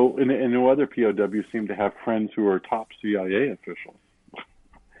 Yeah. So, and no other POWs seem to have friends who are top CIA officials.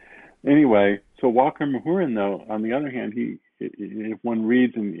 Anyway, so Walker Mahurin, though, on the other hand, if one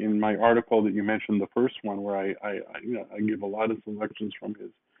reads in my article that you mentioned, the first one, where I give a lot of selections from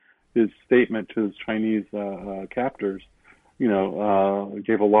his statement to his Chinese captors,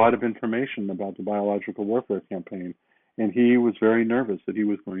 gave a lot of information about the biological warfare campaign, and he was very nervous that he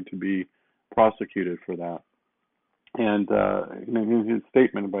was going to be prosecuted for that. And in his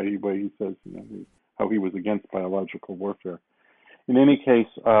statement, by he says how he was against biological warfare. in any case,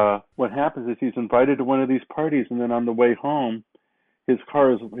 what happens is he's invited to one of these parties, and then on the way home, his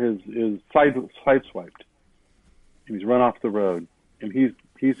car is sideswiped. He's run off the road, and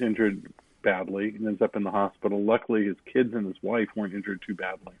he's injured badly and ends up in the hospital. Luckily, his kids and his wife weren't injured too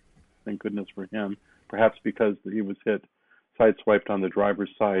badly. Thank goodness for him. Perhaps because he was hit, sideswiped on the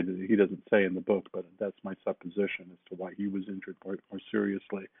driver's side. He doesn't say in the book, but that's my supposition as to why he was injured more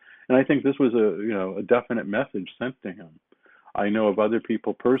seriously. And I think this was a definite message sent to him. I know of other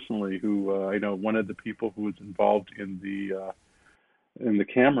people personally who I know one of the people who was involved in the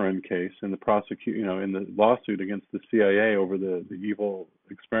Cameron case, in the in the lawsuit against the CIA over the evil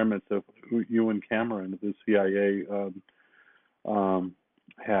experiments of Ewan Cameron, the CIA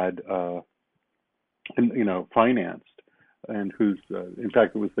had financed, and who's in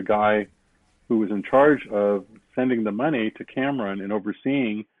fact it was the guy who was in charge of sending the money to Cameron and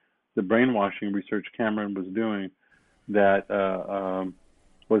overseeing the brainwashing research Cameron was doing, that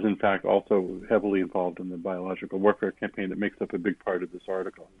was in fact also heavily involved in the biological warfare campaign that makes up a big part of this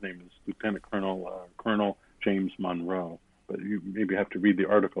article. His name is Lieutenant Colonel James Monroe, but you maybe have to read the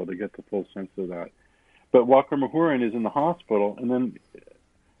article to get the full sense of that. But Walker Mahurin is in the hospital, and then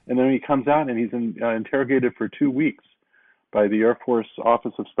he comes out and he's interrogated for 2 weeks by the Air Force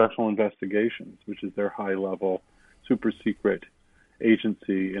Office of Special Investigations, which is their high-level, super secret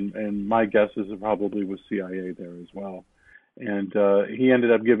agency, and my guess is it probably was CIA there as well. And he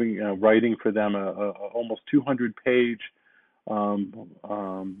ended up writing for them a almost 200-page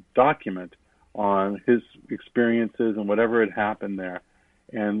document on his experiences and whatever had happened there.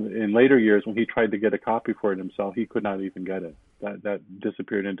 And in later years, when he tried to get a copy for it himself, he could not even get it. That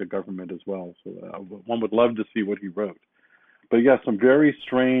disappeared into government as well. So one would love to see what he wrote. But yeah, some very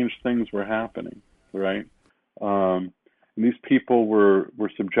strange things were happening, right? And these people were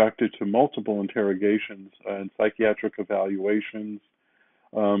subjected to multiple interrogations and psychiatric evaluations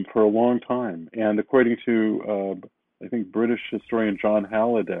for a long time. And according to, I think, British historian John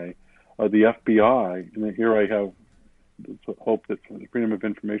Halliday, the FBI, and here I have hope that the Freedom of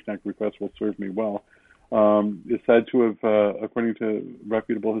Information Act request will serve me well, is said to have, according to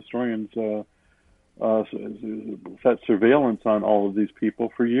reputable historians, set surveillance on all of these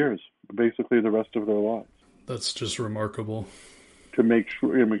people for years, basically the rest of their lives. That's just remarkable. To make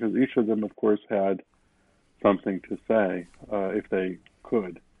sure, because each of them, of course, had something to say if they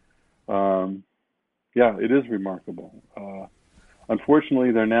could. Yeah, it is remarkable.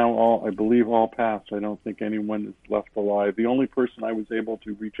 Unfortunately, they're now all, I believe, all passed. I don't think anyone is left alive. The only person I was able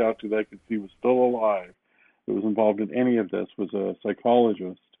to reach out to that I could see was still alive, that was involved in any of this, was a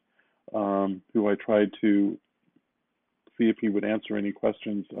psychologist who I tried to see if he would answer any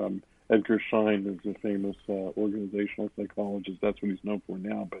questions. Edgar Schein is a famous organizational psychologist. That's what he's known for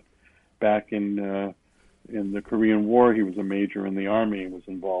now. But back in the Korean War, he was a major in the Army and was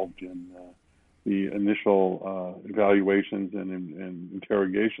involved in the initial evaluations and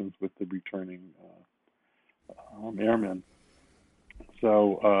interrogations with the returning airmen.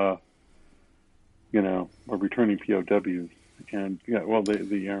 So, or returning POWs. And yeah, well,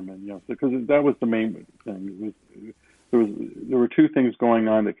 the airmen, yes, because that was the main thing. There were two things going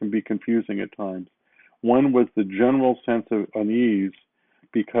on that can be confusing at times. One was the general sense of unease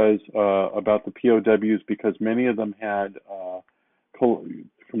because about the POWs, because many of them had,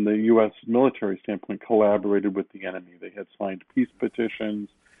 from the U.S. military standpoint, collaborated with the enemy. They had signed peace petitions.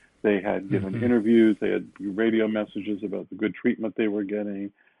 They had given interviews. They had radio messages about the good treatment they were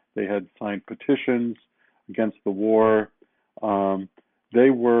getting. They had signed petitions against the war. They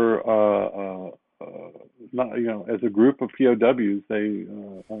were not, as a group of POWs, they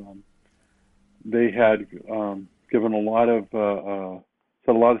had given a lot of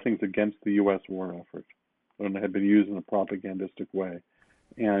said a lot of things against the U.S. war effort, and had been used in a propagandistic way.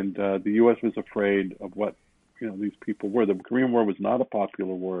 And the U.S. was afraid of what these people were. The Korean War was not a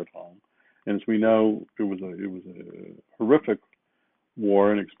popular war at home, and as we know, it was a horrific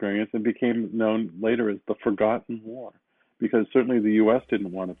war and experience, and became known later as the Forgotten War, because certainly the U.S.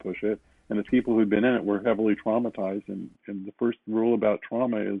 didn't want to push it, and the people who'd been in it were heavily traumatized. And the first rule about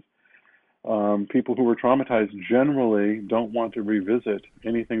trauma is people who were traumatized generally don't want to revisit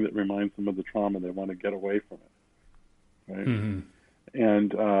anything that reminds them of the trauma. They want to get away from it, right? Mm-hmm.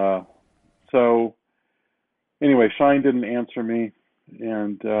 And so, anyway, Schein didn't answer me,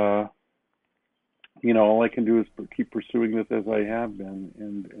 and all I can do is keep pursuing this as I have been,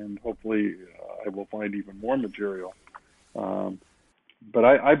 and hopefully I will find even more material. But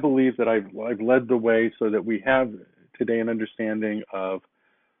I believe that I've led the way so that we have today an understanding of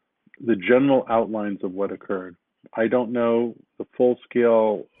the general outlines of what occurred. I don't know the full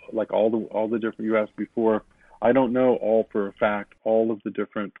scale, like all the different, you asked before, I don't know all for a fact all of the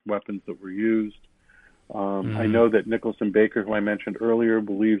different weapons that were used. I know that Nicholson Baker, who I mentioned earlier,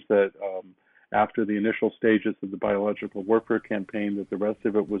 believes that after the initial stages of the biological warfare campaign, that the rest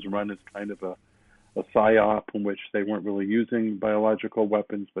of it was run as kind of a psyop in which they weren't really using biological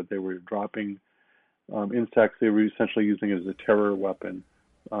weapons, but they were dropping insects. They were essentially using it as a terror weapon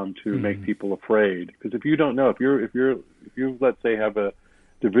to make people afraid. Because if you don't know, if you let's say have a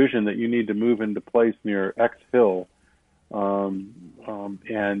division that you need to move into place near X hill, and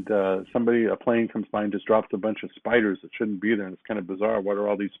a plane comes by and just drops a bunch of spiders that shouldn't be there, and it's kind of bizarre. What are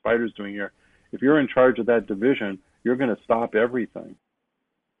all these spiders doing here? If you're in charge of that division, you're going to stop everything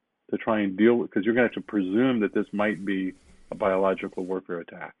to try and deal with, because you're going to have to presume that this might be a biological warfare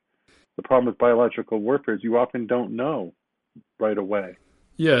attack. The problem with biological warfare is you often don't know right away.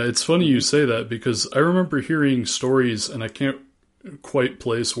 Yeah, it's funny you say that, because I remember hearing stories, and I can't quite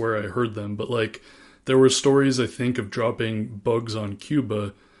place where I heard them, but like there were stories, I think, of dropping bugs on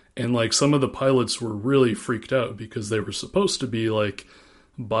Cuba, and like some of the pilots were really freaked out because they were supposed to be like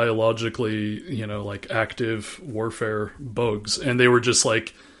biologically, like active warfare bugs, and they were just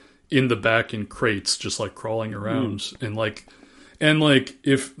like in the back in crates, just like crawling around, and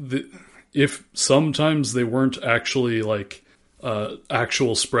if sometimes they weren't actually like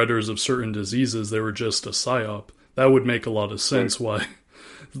actual spreaders of certain diseases, they were just a psyop. That would make a lot of sense why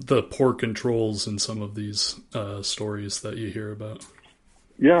the poor controls in some of these stories that you hear about.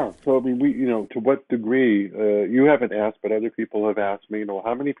 Yeah, so I mean, to what degree, you haven't asked, but other people have asked me,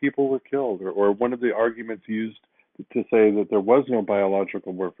 how many people were killed? Or one of the arguments used to say that there was no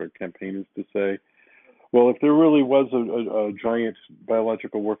biological warfare campaign is to say, well, if there really was a giant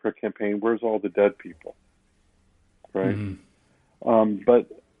biological warfare campaign, where's all the dead people? Right? But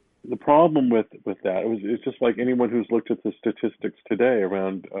the problem with that, it's just like anyone who's looked at the statistics today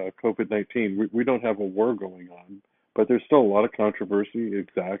around COVID-19. We don't have a war going on, but there's still a lot of controversy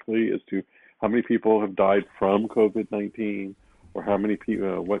exactly as to how many people have died from COVID-19, or how many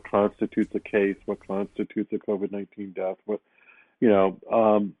people, what constitutes a case, what constitutes a COVID-19 death,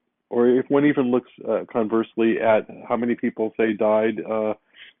 or if one even looks conversely at how many people say died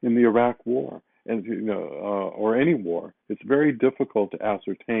in the Iraq War, and or any war. It's very difficult to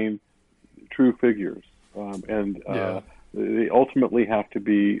ascertain true figures, and they ultimately have to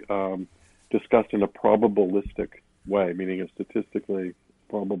be discussed in a probabilistic way, meaning a statistically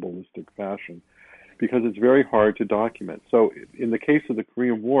probabilistic fashion, because it's very hard to document. So in the case of the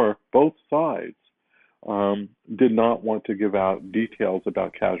Korean War, both sides did not want to give out details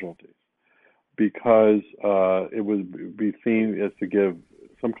about casualties, because it would be seen as to give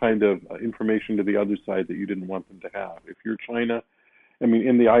some kind of information to the other side that you didn't want them to have. If you're China, in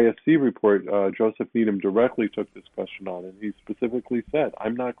the ISC report, Joseph Needham directly took this question on, and he specifically said,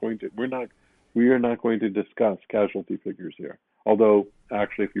 we are not going to discuss casualty figures here. Although,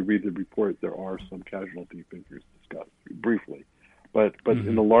 actually, if you read the report, there are some casualty figures discussed briefly. But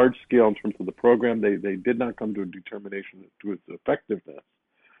in the large scale, in terms of the program, they did not come to a determination to its effectiveness,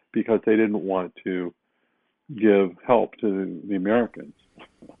 because they didn't want to give help to the Americans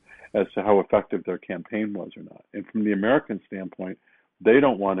as to how effective their campaign was or not. And from the American standpoint, they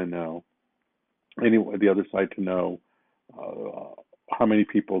don't want to know, the other side to know how many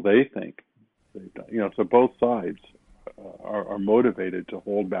people they think they've done. So both sides are motivated to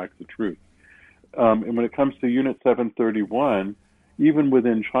hold back the truth. And when it comes to Unit 731, even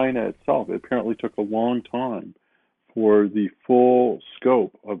within China itself, it apparently took a long time for the full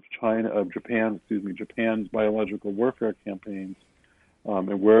scope of Japan's biological warfare campaigns,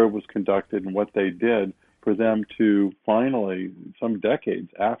 and where it was conducted and what they did, for them to finally, some decades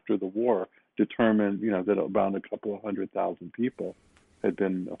after the war, determine that about a couple of 100,000 people had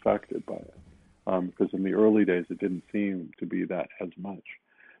been affected by it, because in the early days it didn't seem to be that as much.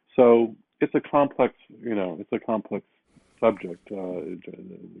 So it's a complex subject. The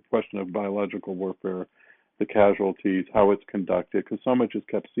question of biological warfare, the casualties, how it's conducted, because so much is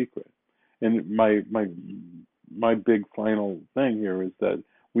kept secret. And my big final thing here is that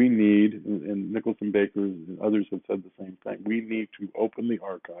we need, and Nicholson Baker and others have said the same thing, we need to open the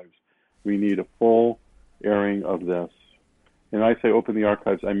archives. We need a full airing of this. And I say open the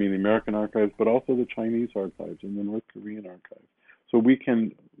archives, I mean the American archives, but also the Chinese archives and the North Korean archives, so we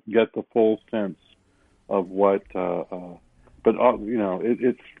can get the full sense of what,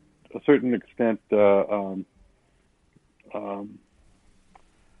 it's a certain extent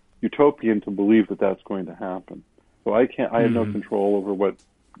utopian to believe that that's going to happen. So I have no control over what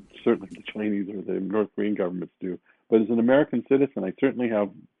certainly the Chinese or the North Korean governments do. But as an American citizen, I certainly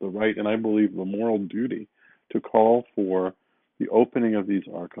have the right, and I believe the moral duty, to call for the opening of these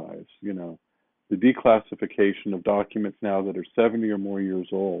archives, the declassification of documents now that are 70 or more years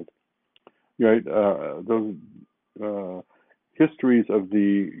old. Right? Those histories of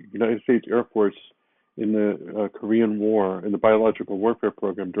the United States Air Force in the Korean War, in the biological warfare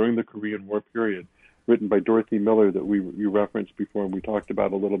program during the Korean War period, written by Dorothy Miller that you referenced before and we talked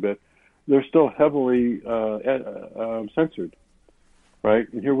about a little bit, they're still heavily censored, right?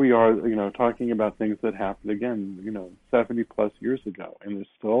 And here we are, talking about things that happened again, 70 plus years ago, and they're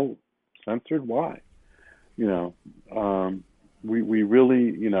still censored. Why? We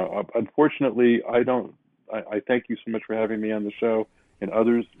really, unfortunately, I thank you so much for having me on the show and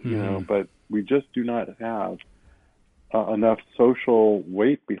others, but we just do not have enough social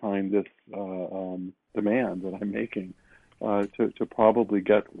weight behind this demand that I'm making to probably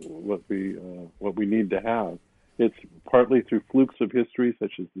get what we need to have. It's partly through flukes of history,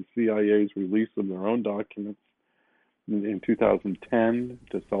 such as the CIA's release of their own documents in 2010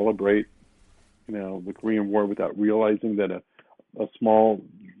 to celebrate, the Korean War without realizing that a small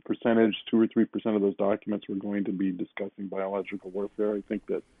percentage, 2 or 3% of those documents were going to be discussing biological warfare. I think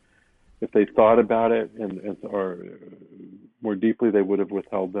that if they thought about it or more deeply, they would have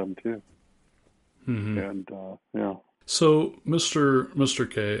withheld them too. Mm-hmm. And So, Mr.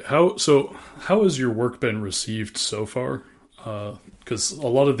 K, how has your work been received so far? Because a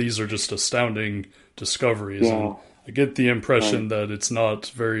lot of these are just astounding discoveries, and I get the impression that it's not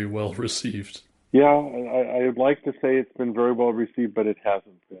very well received. Yeah, I would like to say it's been very well received, but it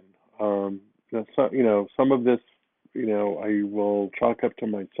hasn't been. Some of this, I will chalk up to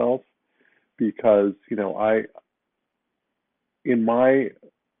myself because,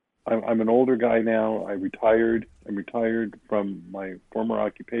 I'm an older guy now. I'm retired from my former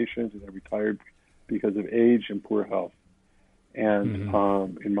occupations, and I retired because of age and poor health, and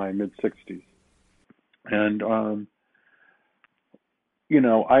in my mid-60s. And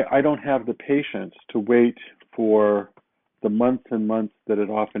I don't have the patience to wait for the months and months that it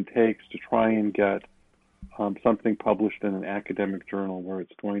often takes to try and get something published in an academic journal where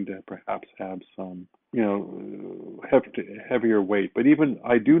it's going to perhaps have some, heavier weight. But even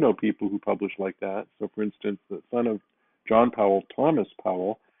I do know people who publish like that. So, for instance, the son of John Powell, Thomas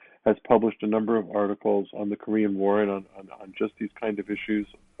Powell, has published a number of articles on the Korean War and on just these kind of issues,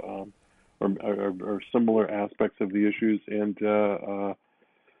 or similar aspects of the issues. And,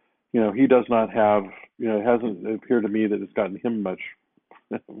 he does not have, it hasn't appeared to me that it's gotten him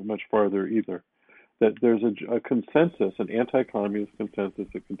much farther either. That there's a consensus, an anti-communist consensus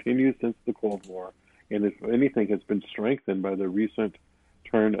that continues since the Cold War, and if anything has been strengthened by the recent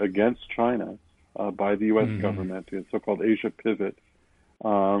turn against China by the U.S. government, the so-called Asia pivot.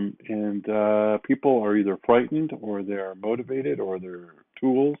 And people are either frightened or they're motivated or they're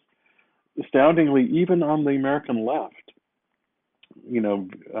tools. Astoundingly, even on the American left,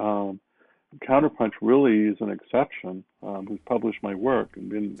 Counterpunch really is an exception, who's published my work and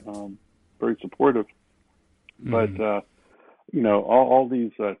been very supportive. But, all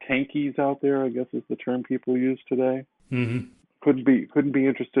these tankies out there, I guess is the term people use today, couldn't be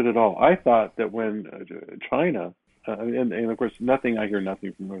interested at all. I thought that when China, and of course I hear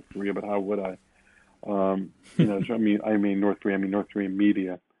nothing from North Korea, but how would I? I mean North Korea, North Korean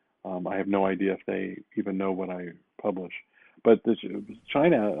media. I have no idea if they even know what I publish. But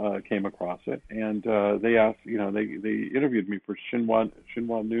China came across it, and they asked, they interviewed me for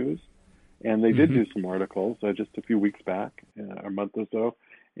Xinhua News, and they did do some articles just a few weeks back, a month or so,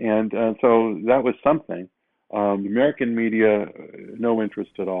 and so that was something. The American media, no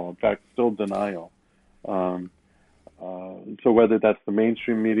interest at all. In fact, still denial. So whether that's the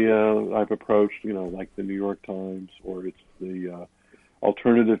mainstream media I've approached, like the New York Times, or it's the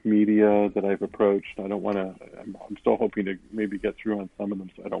alternative media that I've approached, I'm still hoping to maybe get through on some of them,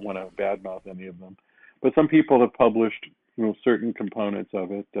 so I don't want to badmouth any of them. But some people have published, certain components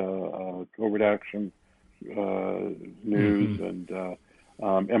of it, Covert Action News and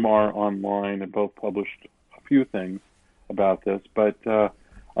MR Online have both published a few things about this. But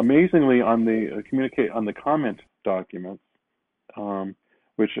amazingly, on the comment documents,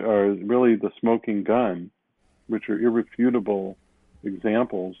 which are really the smoking gun, which are irrefutable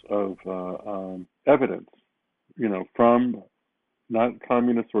examples of evidence, from not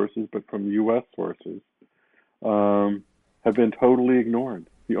communist sources, but from U.S. sources, have been totally ignored.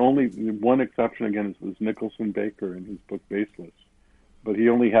 The only one exception, again, was Nicholson Baker in his book Baseless, but he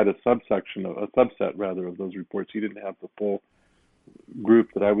only had a subset of those reports. He didn't have the full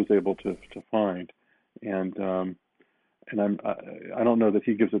group that I was able to find, and I don't know that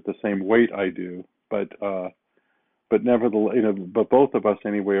he gives it the same weight I do, but nevertheless, but both of us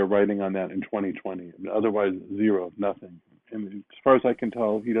anyway are writing on that in 2020. Otherwise, zero, nothing. And as far as I can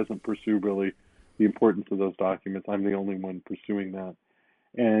tell, he doesn't pursue really the importance of those documents. I'm the only one pursuing that.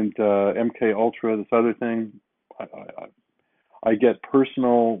 And MK Ultra, this other thing, I get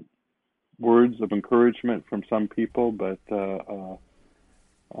personal words of encouragement from some people, but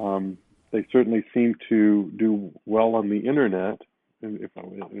they certainly seem to do well on the internet. And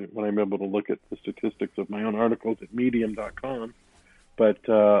when I'm able to look at the statistics of my own articles at Medium.com, but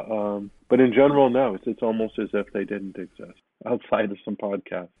in general, no, it's almost as if they didn't exist outside of some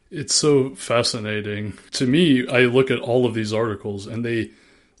podcasts. It's so fascinating to me. I look at all of these articles, and they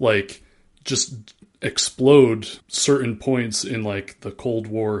like just explode certain points in like the Cold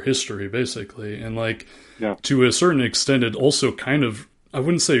War history, basically, and like to a certain extent, it also kind of, I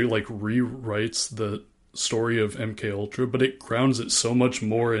wouldn't say like rewrites the story of MK Ultra, but it grounds it so much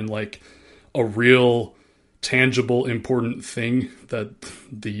more in like a real, tangible, important thing that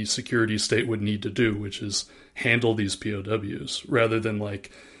the security state would need to do, which is handle these POWs rather than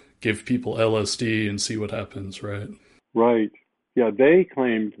like give people LSD and see what happens, right? Right. Yeah, they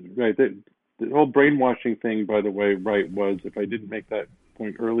claimed, right, the whole brainwashing thing, by the way, right, was, if I didn't make that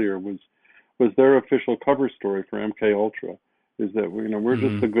point earlier, was their official cover story for MK Ultra, is that, we're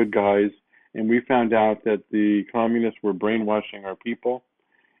just the good guys, and we found out that the communists were brainwashing our people,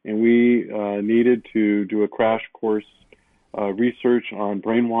 and we needed to do a crash course research on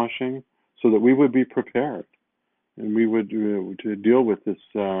brainwashing so that we would be prepared, and we would to deal with this.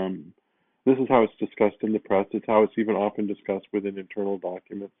 This is how it's discussed in the press. It's how it's even often discussed within internal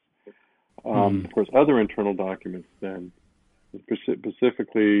documents. Of course, other internal documents then,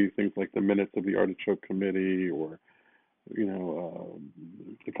 specifically things like the minutes of the Artichoke Committee, or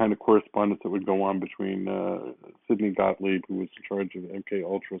the kind of correspondence that would go on between Sidney Gottlieb, who was in charge of MK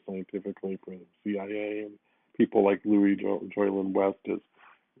Ultra scientifically for the CIA, and people like Louis Joylin West, as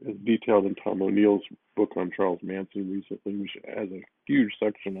detailed in Tom O'Neill's book on Charles Manson recently, which has a huge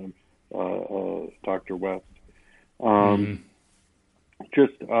section on Dr. West. There's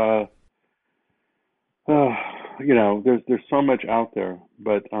so much out there,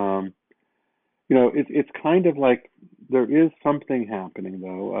 but it's kind of like there is something happening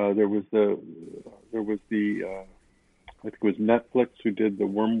though. There was the I think it was Netflix who did the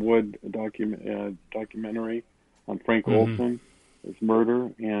Wormwood documentary on Frank Olson, his murder,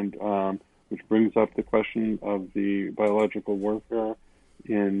 and which brings up the question of the biological warfare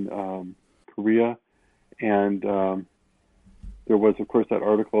in Korea. And there was, of course, that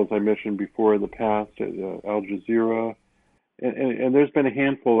article, as I mentioned before, in the past at Al Jazeera, and there's been a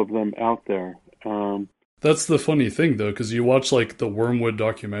handful of them out there. That's the funny thing, though, because you watch like the Wormwood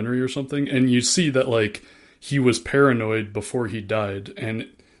documentary or something, and you see that like he was paranoid before he died, and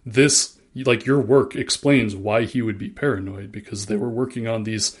this, like, your work explains why he would be paranoid, because they were working on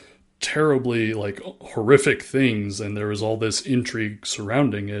these terribly like horrific things, and there was all this intrigue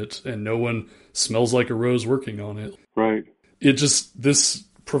surrounding it, and no one smells like a rose working on it. Right. This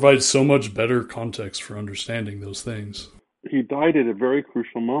provides so much better context for understanding those things. He died at a very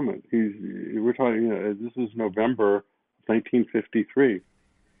crucial moment. We're talking, this is November 1953.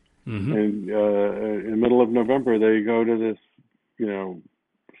 And in the middle of November, they go to this,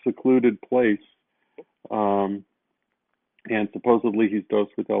 secluded place, and supposedly he's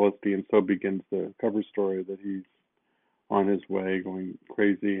dosed with LSD, and so begins the cover story that he's on his way going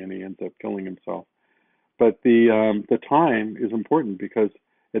crazy, and he ends up killing himself. But the time is important, because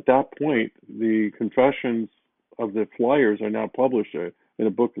at that point, the confessions of the flyers are now published in a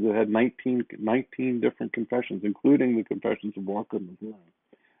book that had 19 different confessions, including the confessions of Walker McGlone,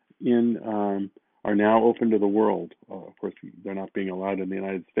 are now open to the world. Of course, they're not being allowed in the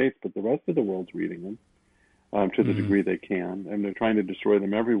United States, but the rest of the world's reading them to the degree they can, and they're trying to destroy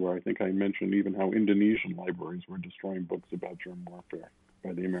them everywhere. I think I mentioned even how Indonesian libraries were destroying books about germ warfare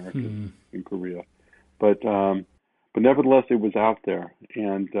by the Americans in Korea. But nevertheless, it was out there,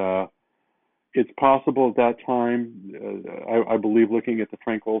 and it's possible at that time, I believe, looking at the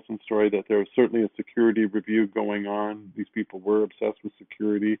Frank Olson story, that there was certainly a security review going on. These people were obsessed with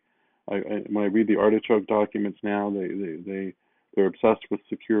security. When I read the Artichoke documents now, they're obsessed with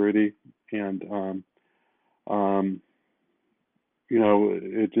security, and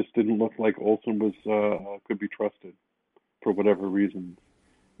it just didn't look like Olson was could be trusted for whatever reasons,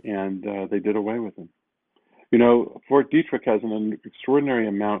 and they did away with him. Fort Detrick has an extraordinary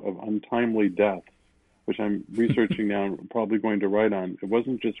amount of untimely deaths, which I'm researching now and probably going to write on. It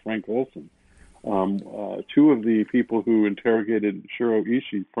wasn't just Frank Olson. Two of the people who interrogated Shiro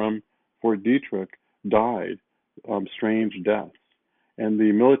Ishii from Fort Detrick died strange deaths. And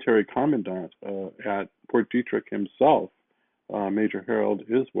the military commandant at Fort Detrick himself, Major Harold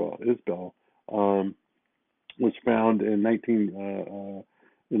Isbell, was found in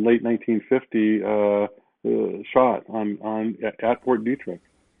in late 1950 shot at Fort Detrick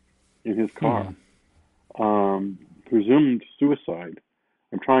in his car. Presumed suicide.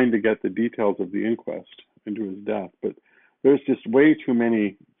 I'm trying to get the details of the inquest into his death, but there's just way too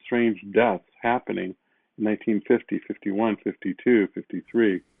many strange deaths happening in 1950, 51, 52,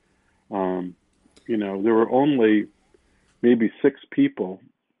 53. There were only maybe 6 people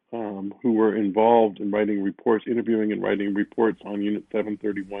who were involved in interviewing and writing reports on Unit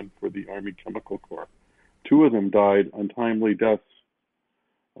 731 for the Army Chemical Corps. 2 of them died untimely deaths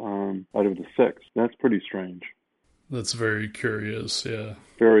out of the 6. That's pretty strange. That's very curious, yeah.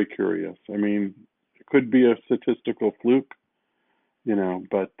 Very curious. I mean, it could be a statistical fluke,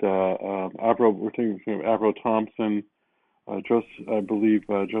 but we're thinking of Avro Thompson,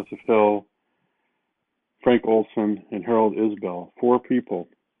 Joseph Hill, Frank Olson, and Harold Isbell. 4 people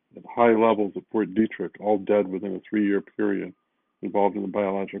at high levels at Fort Detrick, all dead within a 3-year period, involved in the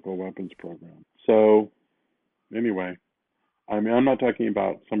biological weapons program. So, anyway, I mean, I'm not talking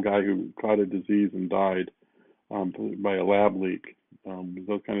about some guy who caught a disease and died by a lab leak.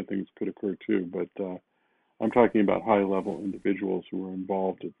 Those kind of things could occur too, but I'm talking about high-level individuals who were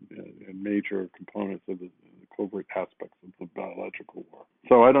involved in major components of the covert aspects of the biological war.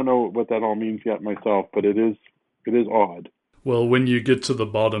 So I don't know what that all means yet myself, but it is odd. Well, when you get to the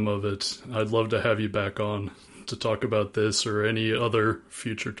bottom of it, I'd love to have you back on to talk about this or any other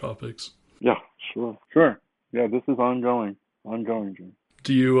future topics. Yeah, sure. Yeah, this is ongoing, Jim.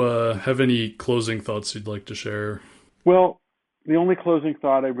 Do you have any closing thoughts you'd like to share? Well, the only closing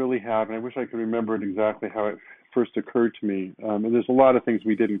thought I really have, and I wish I could remember it exactly how it first occurred to me, and there's a lot of things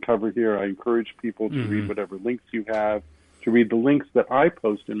we didn't cover here. I encourage people to read whatever links you have, to read the links that I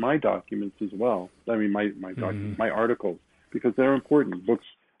post in my documents as well. I mean, my articles, because they're important. Books,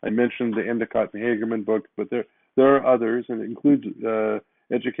 I mentioned the Endicott and Hagerman books, but there are others, and it includes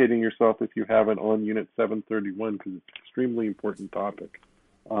educating yourself, if you haven't, on Unit 731, because it's an extremely important topic.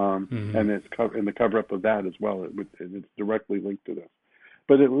 And it's in the cover-up of that as well. It's directly linked to this.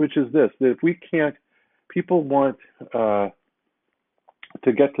 Which is this, that if we can't, people want to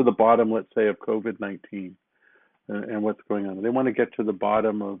get to the bottom, let's say, of COVID-19 and what's going on. They want to get to the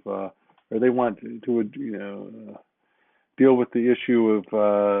bottom of, or they want to deal with the issue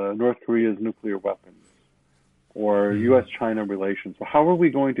of North Korea's nuclear weapons or U.S.-China relations. Well, how are we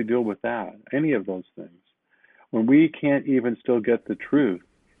going to deal with that, any of those things, when we can't even still get the truth,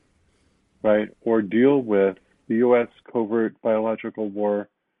 right, or deal with the U.S. covert biological war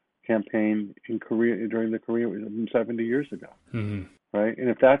campaign in Korea during the Korean 70 years ago, right? And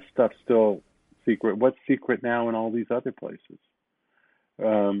if that stuff's still secret, what's secret now in all these other places?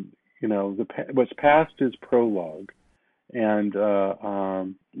 What's past is prologue, and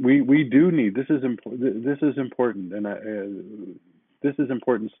we do need. This is important. This is important, and this is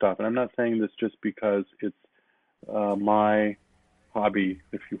important stuff. And I'm not saying this just because it's my hobby,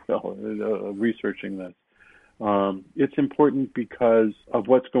 if you will, researching this. It's important because of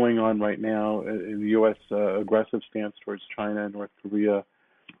what's going on right now in the U.S. Aggressive stance towards China and North Korea,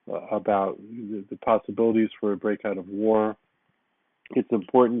 about the possibilities for a breakout of war. It's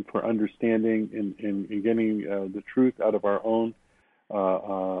important for understanding and getting the truth out of our own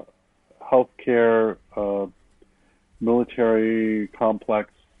healthcare, military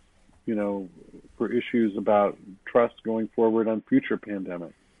complex, for issues about trust going forward on future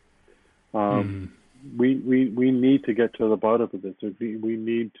pandemics. We need to get to the bottom of this. We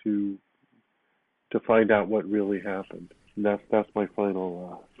need to find out what really happened. And that's my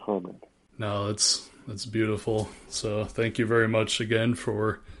final comment. No, that's beautiful. So thank you very much again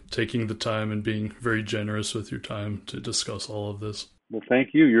for taking the time and being very generous with your time to discuss all of this. Well,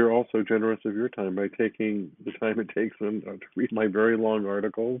 thank you. You're also generous of your time by taking the time it takes to read my very long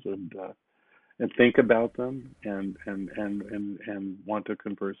articles and think about them and want to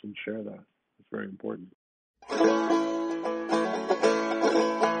converse and share that. It's very important.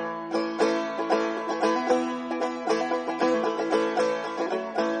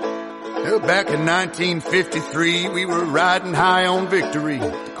 Well, back in 1953, we were riding high on victory.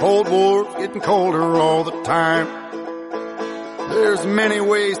 The Cold War getting colder all the time. There's many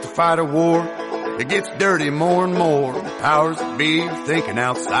ways to fight a war. It gets dirty more and more. The powers that be are thinking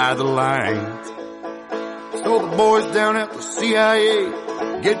outside the lines. So the boys down at the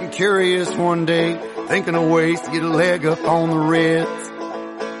CIA getting curious one day, thinking of ways to get a leg up on the Reds.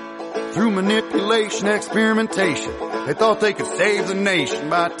 Through manipulation, experimentation, they thought they could save the nation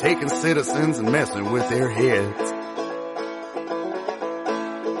by taking citizens and messing with their heads.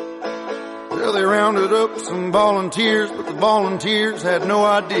 Well, they rounded up some volunteers, but the volunteers had no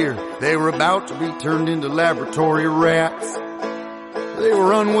idea they were about to be turned into laboratory rats. They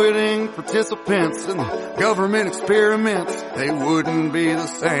were unwitting participants in the government experiments. They wouldn't be the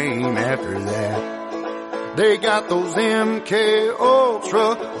same after that. They got those MK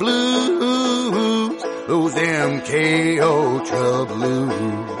Ultra blues, those MK Ultra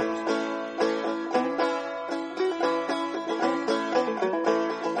blues.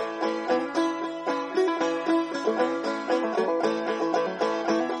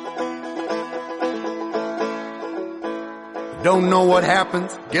 Don't know what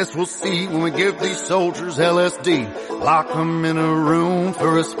happens, guess we'll see when we give these soldiers LSD. Lock them in a room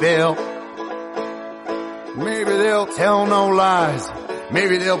for a spell. Maybe they'll tell no lies,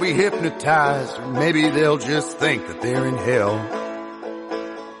 maybe they'll be hypnotized, or maybe they'll just think that they're in hell.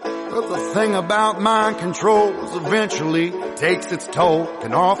 But the thing about mind control is eventually takes its toll,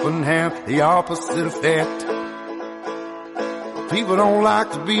 can often have the opposite effect. People don't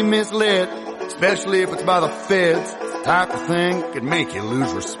like to be misled, especially if it's by the feds. Type of thing could make you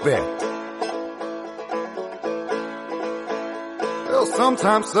lose respect. Well,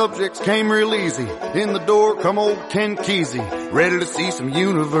 sometimes subjects came real easy. In the door come old Ken Kesey, ready to see some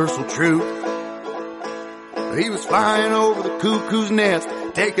universal truth. He was flying over the cuckoo's nest,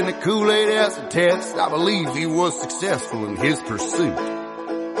 taking the Kool-Aid acid test. I believe he was successful in his pursuit.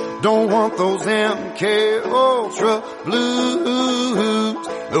 Don't want those MK Ultra blues,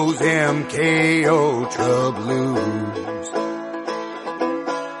 those MK Ultra blues.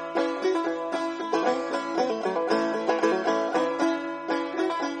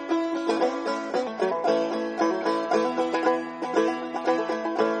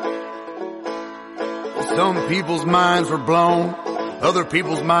 Some people's minds were blown, other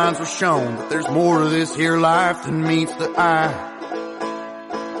people's minds were shown that there's more to this here life than meets the eye.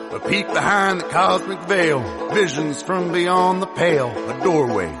 A peek behind the cosmic veil, visions from beyond the pale, a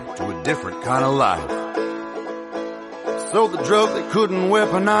doorway to a different kind of life. So the drug they couldn't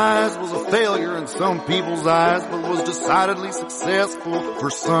weaponize was a failure in some people's eyes, but was decidedly successful for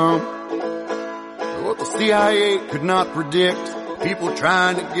some. What the CIA could not predict, people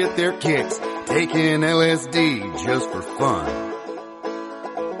trying to get their kicks, taking LSD just for fun.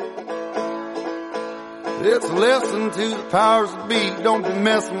 It's a lesson to the powers that be. Don't be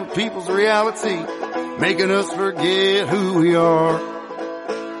messing with people's reality, making us forget who we are.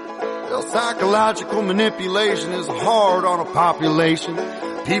 Well, psychological manipulation is hard on a population.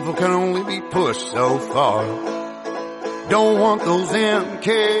 People can only be pushed so far. Don't want those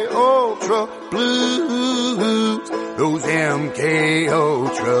MK Ultra blues, those MK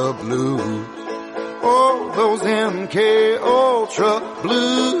Ultra blues. Oh, those MK Ultra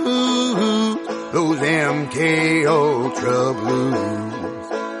blues, those MK Ultra blues.